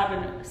this has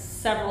happened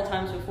several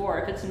times before.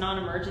 If it's a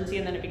non-emergency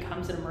and then it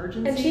becomes an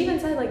emergency. And she even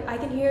said, I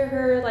can hear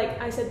her,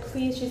 I said,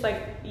 please. She's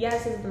like,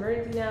 yes, it's an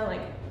emergency now.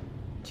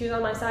 She was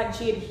on my side, and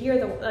she could hear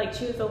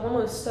the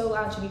woman was so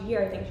loud she could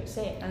hear, I think she was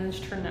saying. And then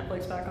she turned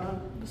Netflix back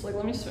on. Just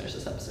let me just finish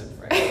this episode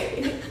first.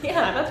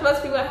 Yeah, that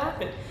must be what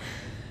happened.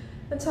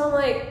 And so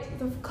I'm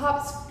the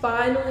cops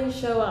finally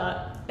show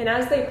up, and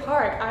as they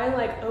park, I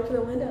open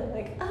the window,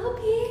 up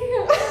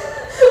here.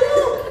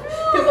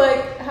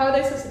 Because how are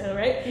they supposed to know,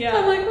 right? Yeah.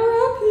 I'm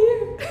we're up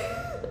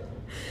here.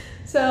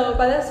 So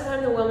by this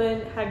time, the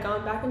woman had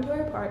gone back into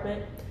her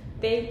apartment.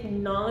 They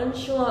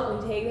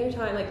nonchalantly take their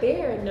time,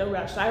 they are in no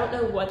rush. So I don't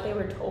know what they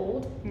were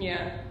told.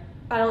 Yeah.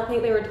 I don't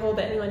think they were told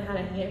that anyone had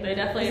a hammer. They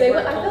definitely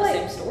weren't told the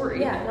same story.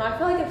 Yeah, no, I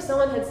feel if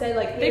someone had said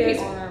hey, they'd be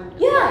armed.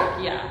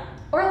 Yeah. Yeah.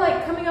 Or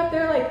coming up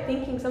there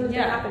thinking something's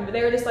gonna happen, but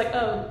they were just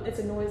oh, it's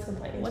a noise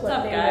complaint. What's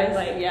up,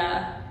 guys?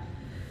 Yeah.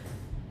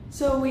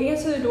 So we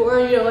answer the door,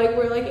 and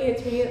we're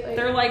answering it.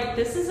 They're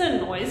this is a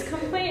noise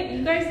complaint.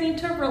 You guys need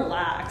to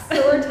relax. So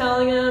we're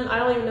telling them. I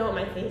don't even know what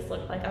my face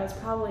looked like. I was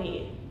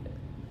probably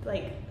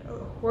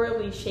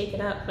horribly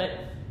shaken up, but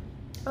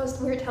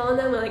we were telling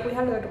them we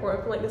had our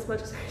door open this much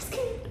because we were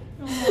scared.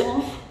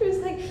 Aww. It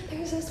was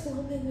there's this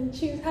woman, and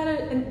she had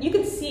and you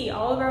could see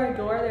all over our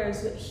door.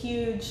 There's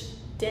huge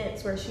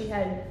dents where she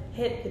had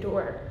hit the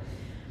door,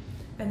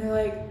 and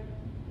they're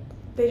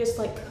they just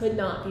could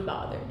not be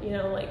bothered,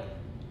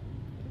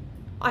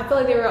 I feel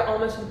like they were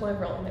almost to the point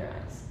of rolling their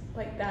eyes.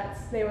 Like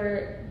they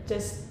were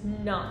just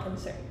not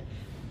concerned.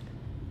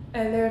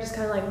 And they were just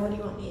kind of like, what do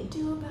you want me to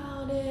do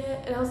about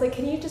it? And I was like,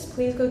 can you just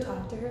please go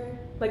talk to her?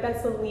 Like,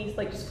 that's the least,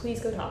 like, just please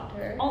go talk to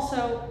her.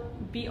 Also,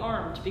 be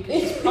armed, because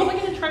she's probably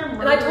going to try to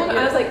murder And I told you. her,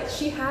 I was like,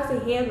 she has a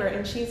hammer,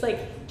 and she's,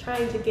 like,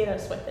 trying to get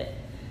us with it.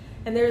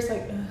 And they're just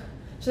like, ugh.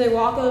 So they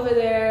walk over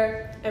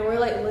there, and we're,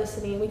 like,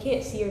 listening. We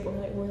can't see her, but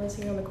we're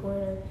listening on the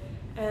corner.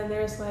 And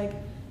they're just like,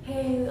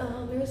 hey,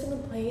 there was a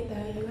complaint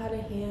that you had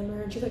a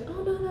hammer. And she's like,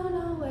 oh,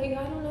 no, like,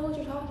 I don't know what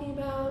you're talking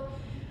about.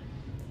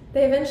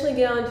 They eventually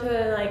get onto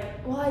it,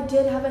 like, well, I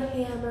did have a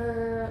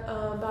hammer,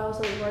 but I was,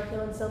 like, working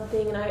on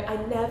something, and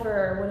I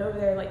never went over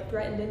there, like,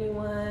 threatened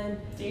anyone.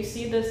 Do you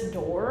see this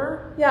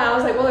door? Yeah, I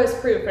was like, well, there's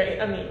proof,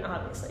 right? I mean,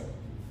 obviously.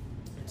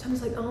 So I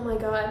was like, oh my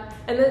God.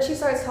 And then she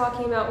starts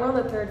talking about, we're on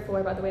the 3rd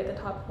floor, by the way, at the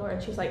top floor,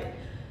 and she's like,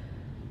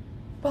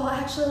 well,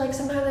 actually, like,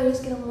 sometimes I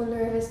just get a little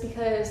nervous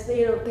because,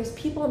 you know, there's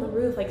people on the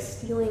roof, like,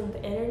 stealing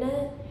the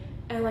internet,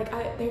 and,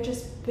 like, they've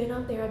just been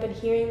up there, I've been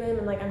hearing them,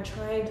 and, like, I'm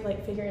trying to,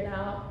 like, figure it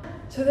out.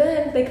 So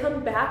then they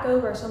come back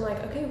over, so I'm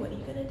like, okay, what are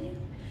you gonna do?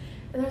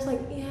 And they're just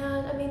like,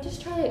 yeah, I mean,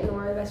 just try to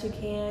ignore it as you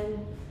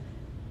can.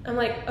 I'm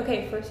like,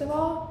 okay, first of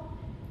all,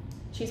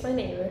 she's my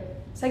neighbor.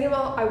 Second of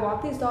all, I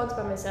walk these dogs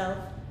by myself.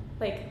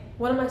 Like,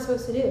 what am I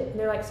supposed to do? And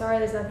they're like, sorry,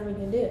 there's nothing we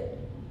can do.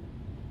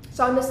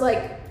 So I'm just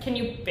like, can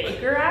you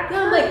Baker act?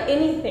 Yeah, I'm like,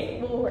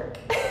 anything will work.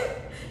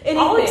 Anything.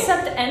 I'll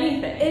accept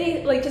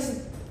anything. Like,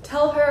 just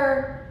tell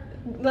her,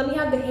 let me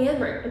have the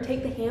hammer and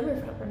take the hammer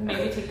from her.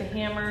 Maybe take the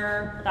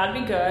hammer.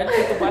 That'd be good.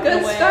 Take the weapon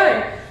Good away.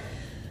 start.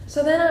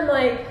 So then I'm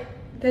like,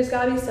 there's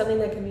got to be something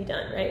that can be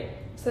done, right?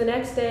 So the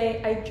next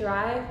day, I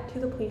drive to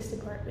the police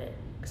department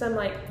because I'm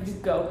like, you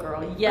go,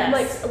 girl. Yes. I'm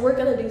like, we're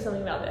gonna do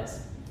something about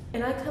this.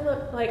 And I come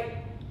up, like,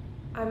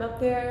 I'm up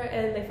there,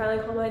 and they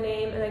finally call my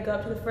name, and I go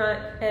up to the front,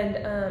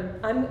 and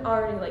I'm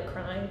already like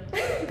crying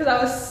because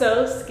I was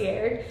so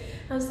scared.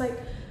 I was like,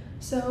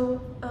 so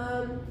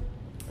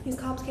these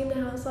cops came to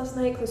the house last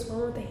night because this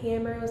woman with the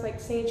hammer was like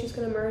saying she's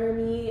gonna murder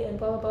me and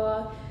blah blah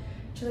blah.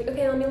 She's like,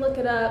 okay, let me look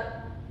it up.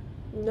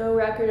 No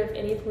record of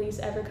any police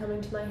ever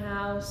coming to my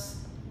house.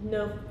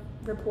 No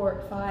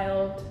report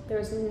filed.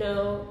 There's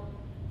no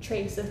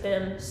trace of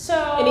them.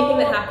 So anything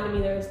that happened to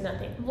me, there was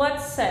nothing.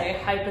 Let's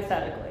say,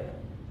 hypothetically,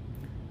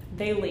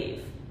 they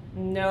leave.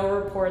 No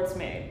reports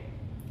made.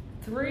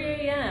 3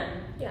 a.m.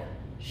 Yeah.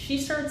 She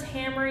starts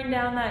hammering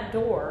down that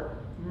door,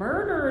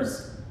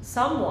 murders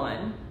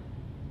someone,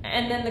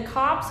 and then the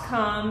cops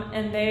come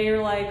and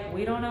they're like,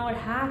 we don't know what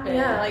happened.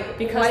 Yeah, like,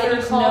 because why didn't you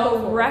there's call no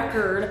before?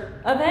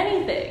 record of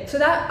anything. So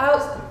that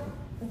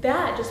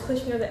just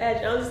pushed me over the edge.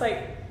 And I was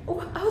like, oh,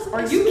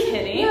 Are you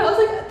kidding? Yeah, I was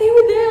like, they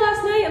were there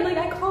last night, and like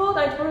I called,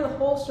 I told her the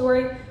whole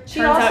story. She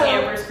Turns also, out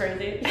Amber's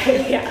crazy.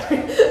 Yeah.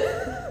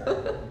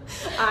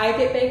 I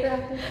get Baker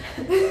acting.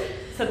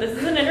 So this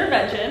is an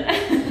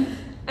intervention.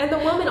 And the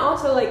woman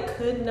also like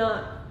could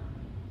not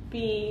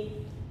be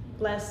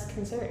less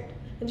concerned.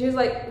 And she was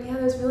like, yeah,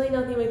 there's really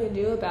nothing we can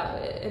do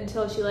about it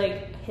until she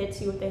like hits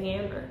you with the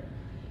hammer.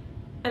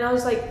 And I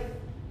was like,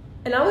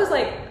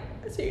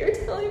 so you're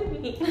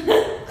telling me?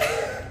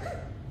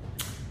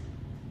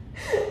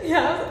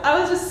 Yeah, I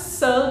was just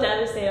so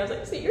devastated. I was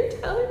like, so you're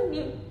telling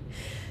me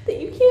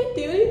that you can't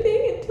do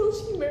anything until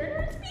she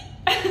murders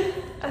me?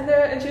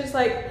 And she was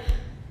like,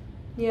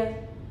 yeah.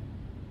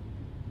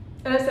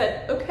 And I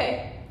said,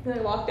 okay. And I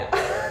walked out.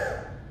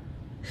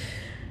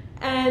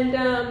 And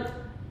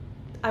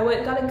I went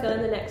and got a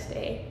gun the next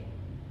day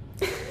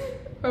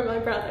from my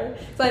brother.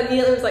 So I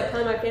immediately was like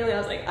telling my family, I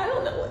was like, I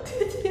don't know what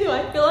to do.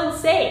 I feel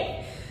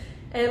unsafe.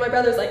 And my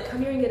brother was like, come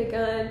here and get a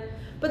gun.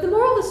 But the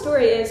moral of the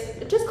story is,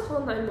 just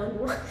call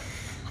 911.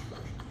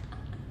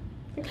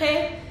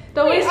 Okay?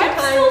 Don't waste your time.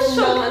 I'm still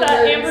shocked on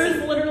that words.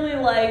 Amber's literally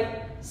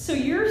like, so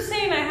you're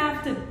saying I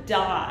have to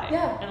die?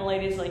 Yeah. And the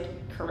lady's like,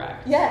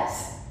 correct.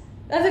 Yes.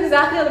 That's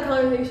exactly how the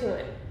conversation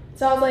went.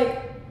 So I was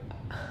like,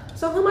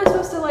 so who am I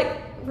supposed to like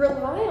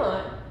rely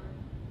on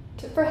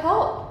for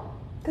help?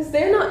 Because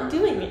they're not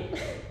doing it.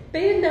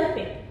 They did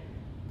nothing.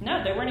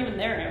 No, they weren't even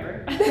there,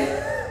 Amber.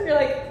 You're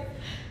like,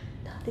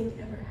 nothing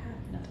ever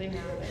happened. Nothing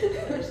happened.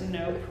 There's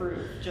no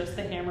proof. Just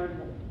the hammered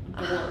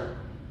door.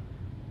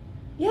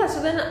 Yeah,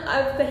 so then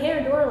the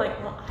hammered door, I'm like,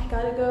 well, I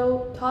gotta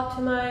go talk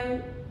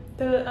to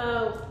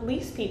the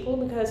lease people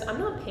because I'm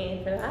not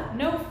paying for that.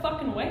 No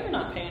fucking way you're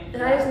not paying for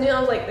And that. I just knew, I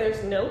was like,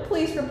 there's no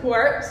police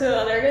report,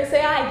 so they're gonna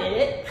say I did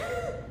it.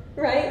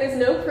 Right? There's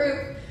no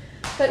proof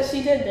that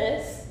she did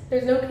this.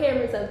 There's no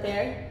cameras up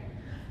there.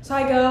 So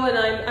I go and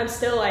I'm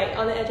still like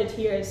on the edge of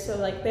tears. So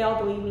like they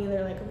all believe me and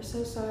they're like, we're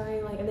so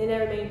sorry. Like, and they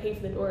never made me pay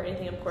for the door or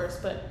anything, of course.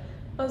 But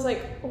I was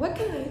like, what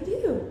can I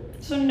do?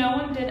 So no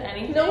one did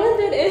anything? No one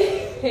did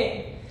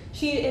anything.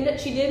 She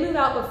did move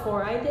out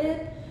before I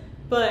did,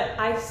 but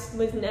I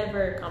was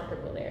never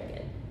comfortable there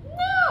again.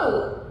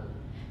 No.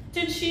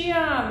 Did she,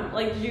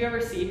 did you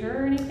ever see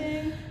her or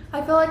anything?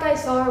 I feel like I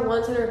saw her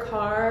once in her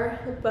car,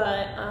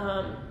 but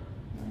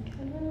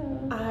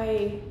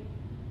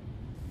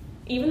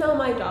even though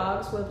my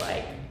dogs would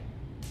like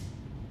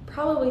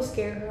probably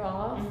scare her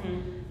off,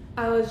 Mm-hmm.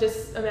 I was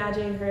just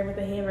imagining her with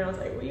a hammer. I was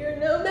like, we are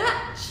no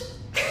match.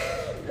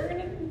 You're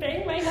gonna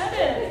bang my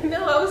head in.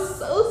 No, I was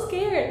so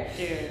scared.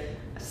 Dude.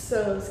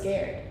 So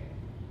scared.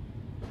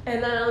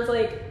 And then I was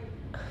like,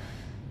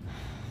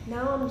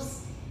 now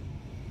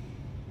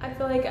I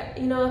feel like,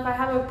 you know, if I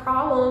have a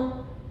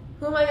problem,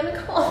 who am I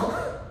gonna call?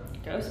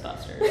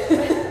 Ghostbusters.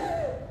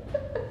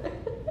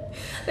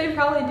 They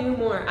probably do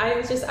more. I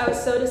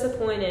was so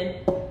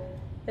disappointed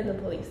in the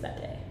police that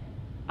day.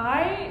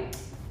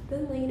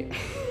 Then later,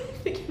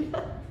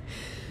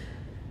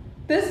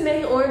 this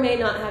may or may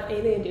not have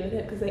anything to do with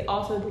it because they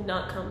also did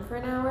not come for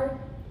an hour.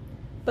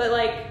 But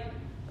like,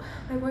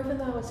 my boyfriend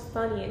thought it was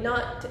funny and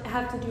not to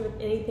have to do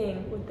with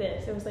anything with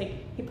this. It was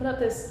like, he put up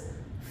this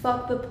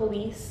 "fuck the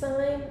police"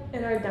 sign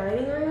in our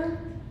dining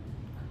room.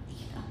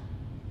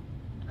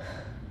 Yeah.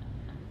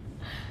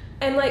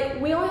 And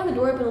like, we only had the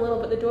door open a little,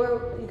 but the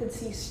door, you could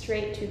see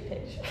straight to the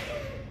picture.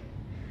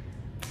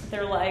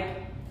 They're like,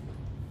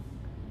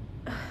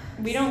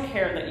 we don't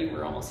care that you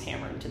were almost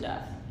hammered to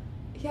death.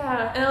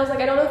 Yeah, and I was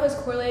like, I don't know if it was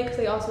correlated because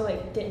they also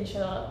like didn't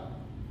show up.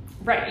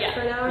 Right, yeah.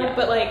 For an hour, yeah.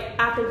 But like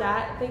after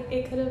that, I think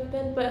it could have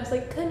been. But I was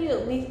like, couldn't you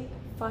at least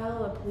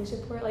file a police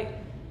report? Like,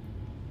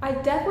 I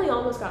definitely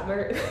almost got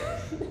murdered.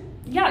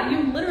 Yeah,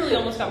 you literally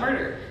almost got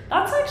murdered.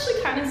 That's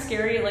actually kind of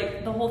scary.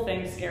 Like, the whole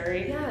thing's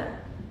scary. Yeah.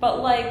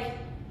 But like,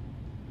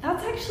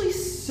 that's actually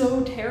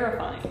so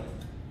terrifying.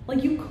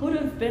 Like, you could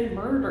have been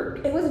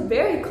murdered. It was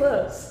very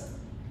close.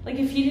 Like,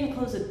 if you didn't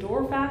close the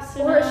door fast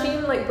Or enough. if she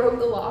even like broke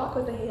the lock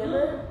with a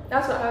hammer.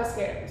 That's what I was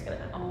scared was gonna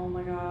happen. Oh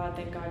my god,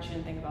 thank God she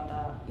didn't think about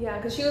that. Yeah,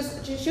 because she was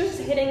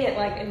just hitting it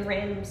like in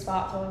random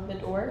spots on the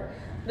door.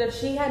 But if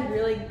she had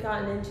really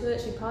gotten into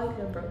it, she probably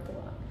could have broke the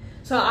lock.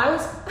 So I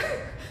was,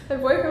 my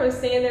boyfriend was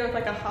standing there with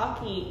like a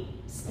hockey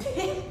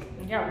stick.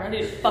 Yeah, ready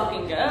to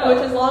fucking go.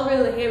 Which is longer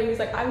than the hammer. He was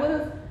like, I would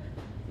have,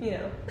 you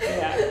know.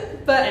 Yeah.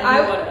 But And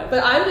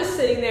I'm just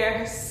sitting there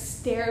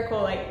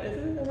hysterical, like,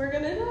 we're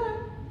gonna die.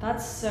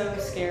 That's so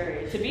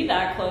scary. To be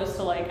that close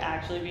to like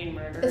actually being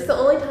murdered. It's the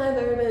only time I've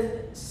ever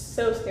been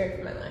so scared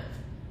for my life.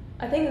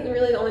 I think it's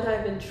really the only time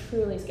I've been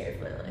truly scared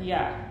for my life.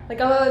 Yeah. Like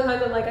all the other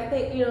times I'm like, I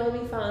think, you know, it'll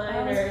be fine.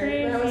 That was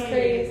crazy. That was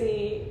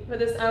crazy. But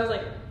this, I was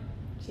like,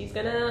 she's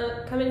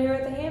gonna come in here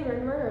with a hammer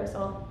and murder us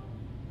all.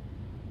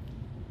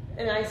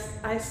 And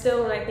I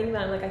still, when I think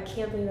about it, I'm like, I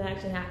can't believe that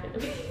actually happened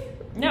to me.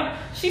 No,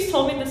 she's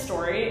told me the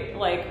story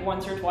like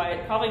once or twice,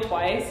 probably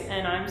twice,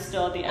 and I'm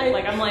still at the end.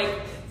 I'm like,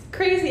 it's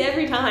crazy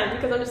every time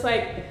because I'm just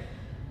like,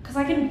 because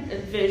I can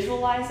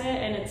visualize it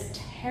and it's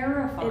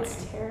terrifying.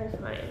 It's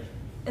terrifying.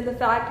 And the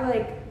fact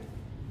like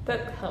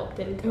that help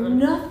didn't come.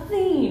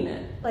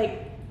 Nothing.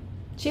 Like,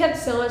 she had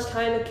so much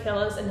time to kill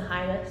us and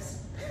hide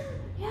us.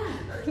 Yeah.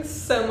 Like,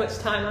 so much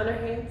time on her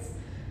hands.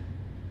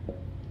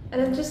 And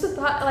then just the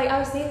thought, like, I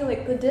was thinking,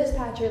 like, the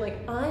dispatcher, like,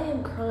 I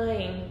am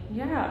crying.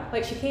 Yeah.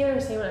 Like, she can't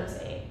understand what I'm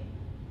saying.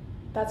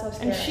 That's how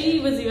scary. And she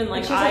was even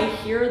like, I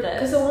hear this.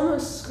 Because the woman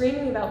was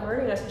screaming about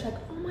murdering us. And she's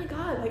like, oh my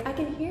god, like, I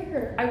can hear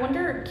her. I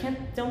wonder,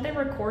 don't they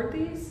record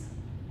these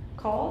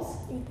calls?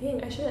 You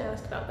think? I shouldn't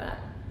ask about that.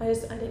 I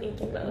didn't even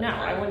think about it. No,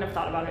 I wouldn't have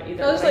thought about it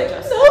either. I was like,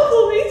 no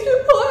police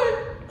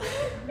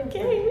report.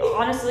 Okay.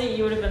 Honestly,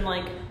 you would have been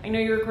like, I know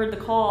you record the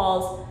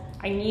calls.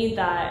 I need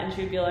that. And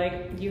she would be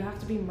like, you have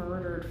to be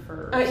murdered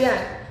first.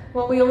 Yeah.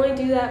 Well, we only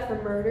do that for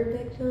murder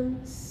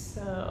victims,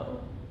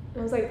 so I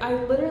was like, I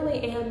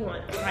literally am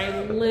one.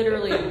 I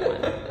literally am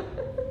one.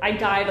 I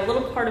died. A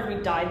little part of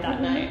me died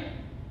that night.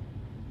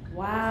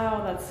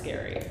 Wow, that's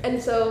scary.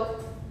 And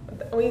so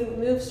we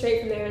moved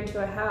straight from there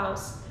into a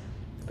house,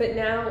 but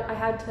now I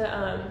had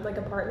to like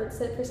apartment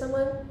sit for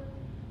someone,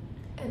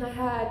 and I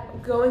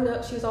had going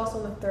up. She was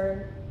also on the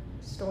 3rd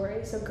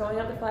story, so going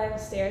up the flight of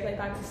stairs, like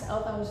by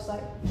myself, I was just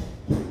like,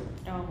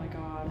 oh my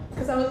god.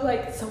 Because I was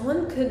like,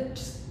 someone could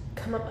just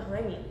come up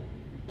behind me.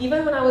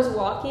 Even when I was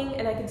walking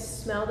and I could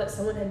smell that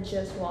someone had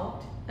just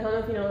walked. I don't know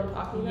if you know what I'm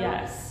talking about.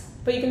 Yes.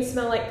 But you can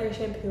smell like their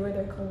shampoo or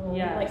their cologne,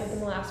 Yes. like within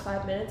the last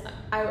 5 minutes.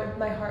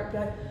 My heart would be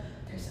like,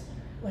 there's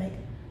someone. Like,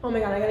 oh my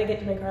god, I gotta get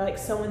to my car. Like,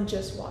 someone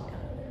just walked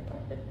out of their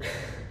apartment.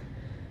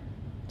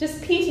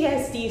 Just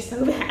PTSD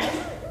so bad.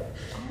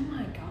 Oh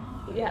my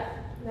god. Yeah,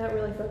 that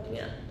really fucked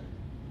me up.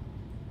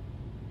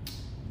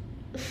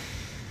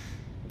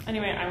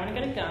 Anyway, I want to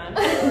get a gun.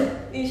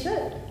 You should.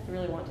 I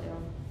really want to.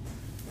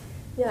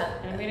 Yeah.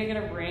 And I'm gonna get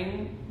a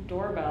Ring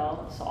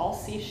doorbell, so I'll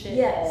see shit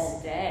Yes.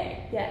 all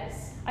day.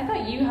 Yes. I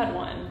thought you had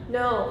one.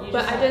 No, You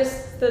but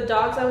just the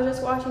dogs I was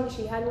just watching,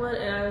 she had one,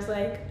 and I was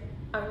like,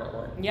 I want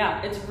one.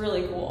 Yeah, it's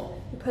really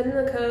cool. You put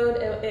in the code,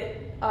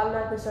 it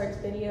automatically starts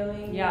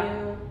videoing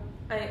you.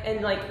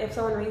 And like, if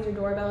someone rings your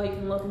doorbell, you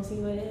can look and see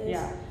what it is.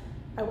 Yeah.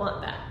 I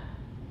want that.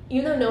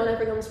 Even though no one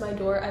ever comes to my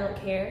door, I don't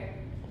care.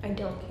 I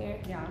don't care.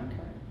 Yeah, I don't care.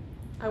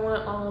 I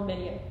want it all on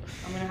video.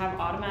 I'm gonna have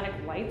automatic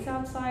lights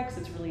outside because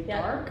it's really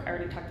dark. I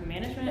already talked to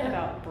management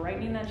about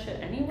brightening that shit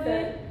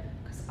anyway.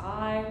 Because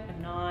I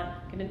am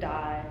not gonna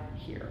die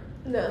here.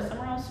 No.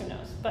 Somewhere else, who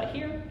knows? But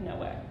here, no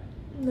way.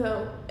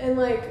 No. And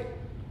like,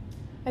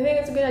 I think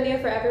it's a good idea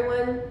for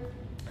everyone.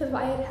 Because if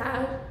I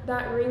had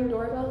that Ring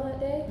doorbell that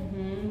day.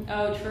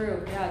 Oh,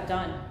 true. Yeah,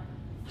 done.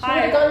 She would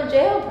have gone to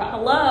jail probably.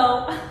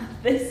 Hello,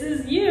 this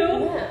is you.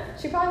 Yeah,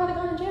 she probably would have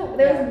gone to jail. But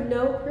there was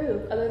no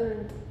proof other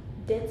than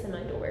dents in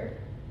my door.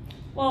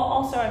 Well,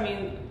 also, I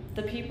mean,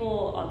 the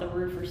people on the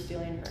roof were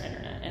stealing her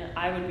internet, and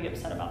I would be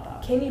upset about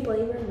that. Can you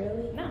blame her,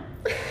 really? No.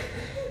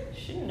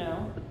 She didn't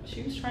know.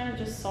 She was trying to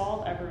just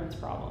solve everyone's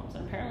problems,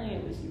 and apparently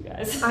it was you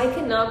guys. I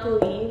cannot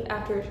believe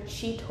after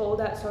she told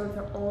that story with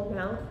her own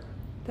mouth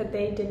that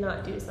they did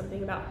not do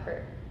something about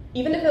her.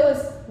 Even if it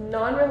was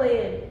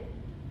non-related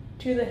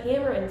to the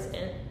hammer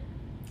incident.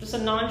 Just a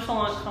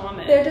nonchalant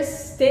comment. They're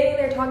just standing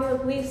there talking to the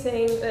police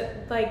saying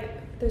that, like,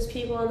 there's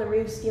people on the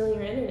roof stealing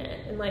your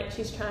internet. And, like,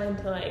 she's trying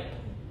to, like,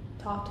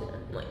 talk to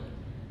them. Like,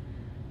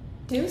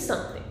 do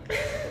something.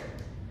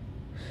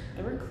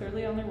 They were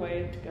clearly on their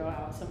way to go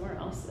out somewhere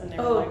else. And they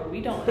were like, we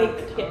don't have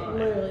the time. Yeah,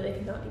 literally, they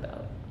could not be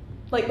bothered.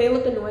 Like, they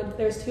looked annoyed.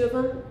 There's two of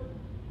them,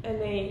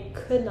 and they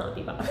could not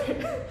be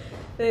bothered.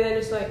 They're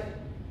just like,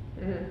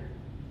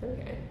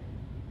 okay.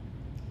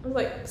 I was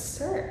like,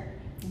 sir.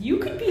 You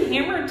could be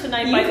hammered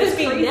tonight by this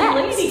crazy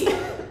lady.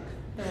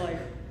 They're like,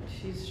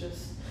 she's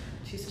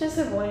just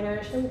avoid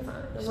her. She'll be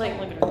fine. I'm like,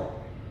 don't look at her.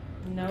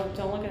 No,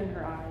 don't look in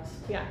her eyes.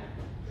 Yeah.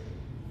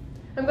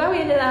 I'm glad we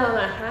ended that on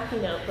a happy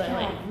note, but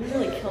like, we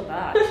really killed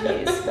that.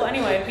 Jeez. Well,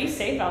 anyway, be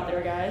safe out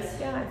there, guys.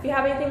 Yeah. If you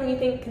have anything that you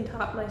think can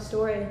top my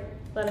story,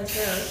 let us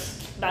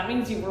know. That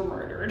means you were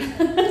murdered.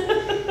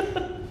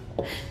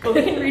 But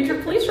we can read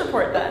your police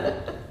report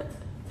then.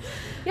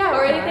 Yeah,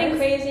 or anything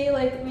crazy,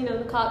 like, you know,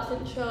 the cops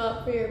didn't show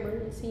up for your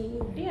emergency.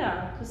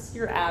 Yeah, just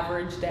your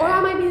average day. Or I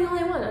might be the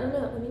only one. I don't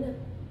know. Let me know.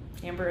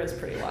 Amber is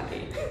pretty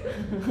lucky.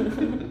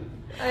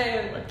 I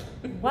am lucky.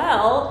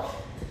 Well,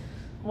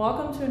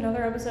 welcome to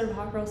another episode of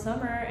Hot Girl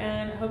Summer,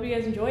 and hope you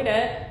guys enjoyed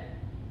it.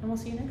 And we'll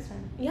see you next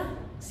time. Yeah.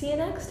 See you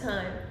next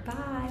time.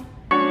 Bye.